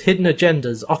riders with hidden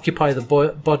agendas occupy the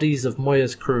bodies of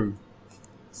Moya's crew.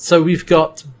 So we've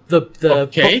got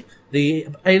the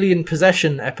alien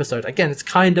possession episode. Again, it's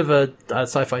kind of a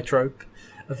sci-fi trope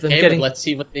of them getting. But let's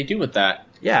see what they do with that.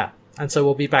 Yeah, and so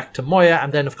we'll be back to Moya,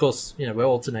 and then of course we're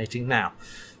alternating now.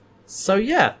 So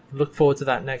yeah, look forward to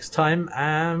that next time.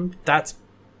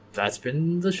 That's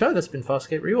been the show. That's been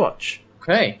Farscape Rewatch.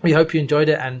 Okay. We hope you enjoyed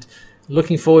it and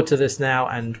looking forward to this now.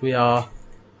 And we are,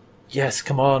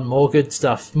 come on, more good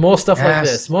stuff. More stuff like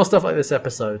this. More stuff like this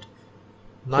episode.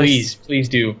 Nice. Please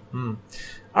do. All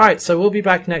right, so we'll be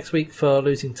back next week for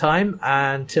Losing Time.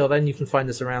 Until then, you can find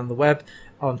us around the web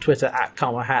on Twitter at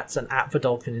CarmelHats and at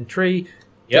Vidalkin3.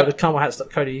 Go to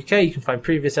carmelhats.co.uk. You can find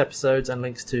previous episodes and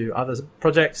links to other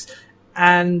projects.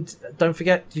 And don't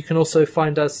forget, you can also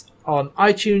find us on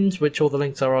iTunes, which all the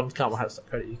links are on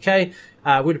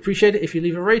carmelhouse.co.uk. We'd appreciate it if you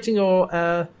leave a rating or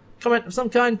a comment of some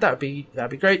kind. That'd be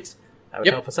great. That would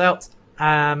help us out.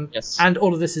 Yes. And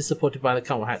all of this is supported by the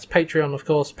Can't Wear Hats Patreon, of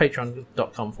course,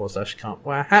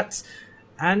 patreon.com/can'twearhats.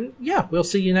 And yeah, we'll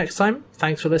see you next time.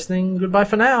 Thanks for listening. Goodbye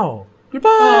for now. Goodbye.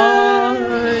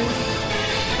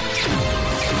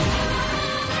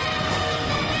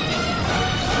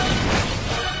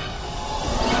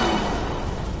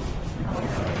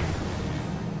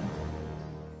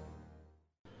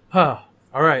 Bye.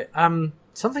 All right.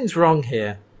 Something's wrong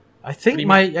here. I think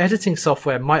my editing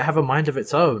software might have a mind of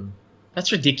its own.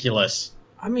 That's ridiculous.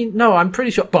 I mean, no, I'm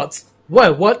pretty sure. But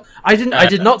what? I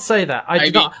did not say that. I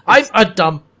did not. I'm a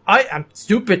dumb. I am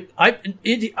stupid. I'm an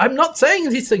idiot. I'm not saying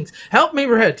these things. Help me,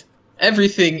 Red.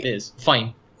 Everything is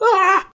fine. Ah!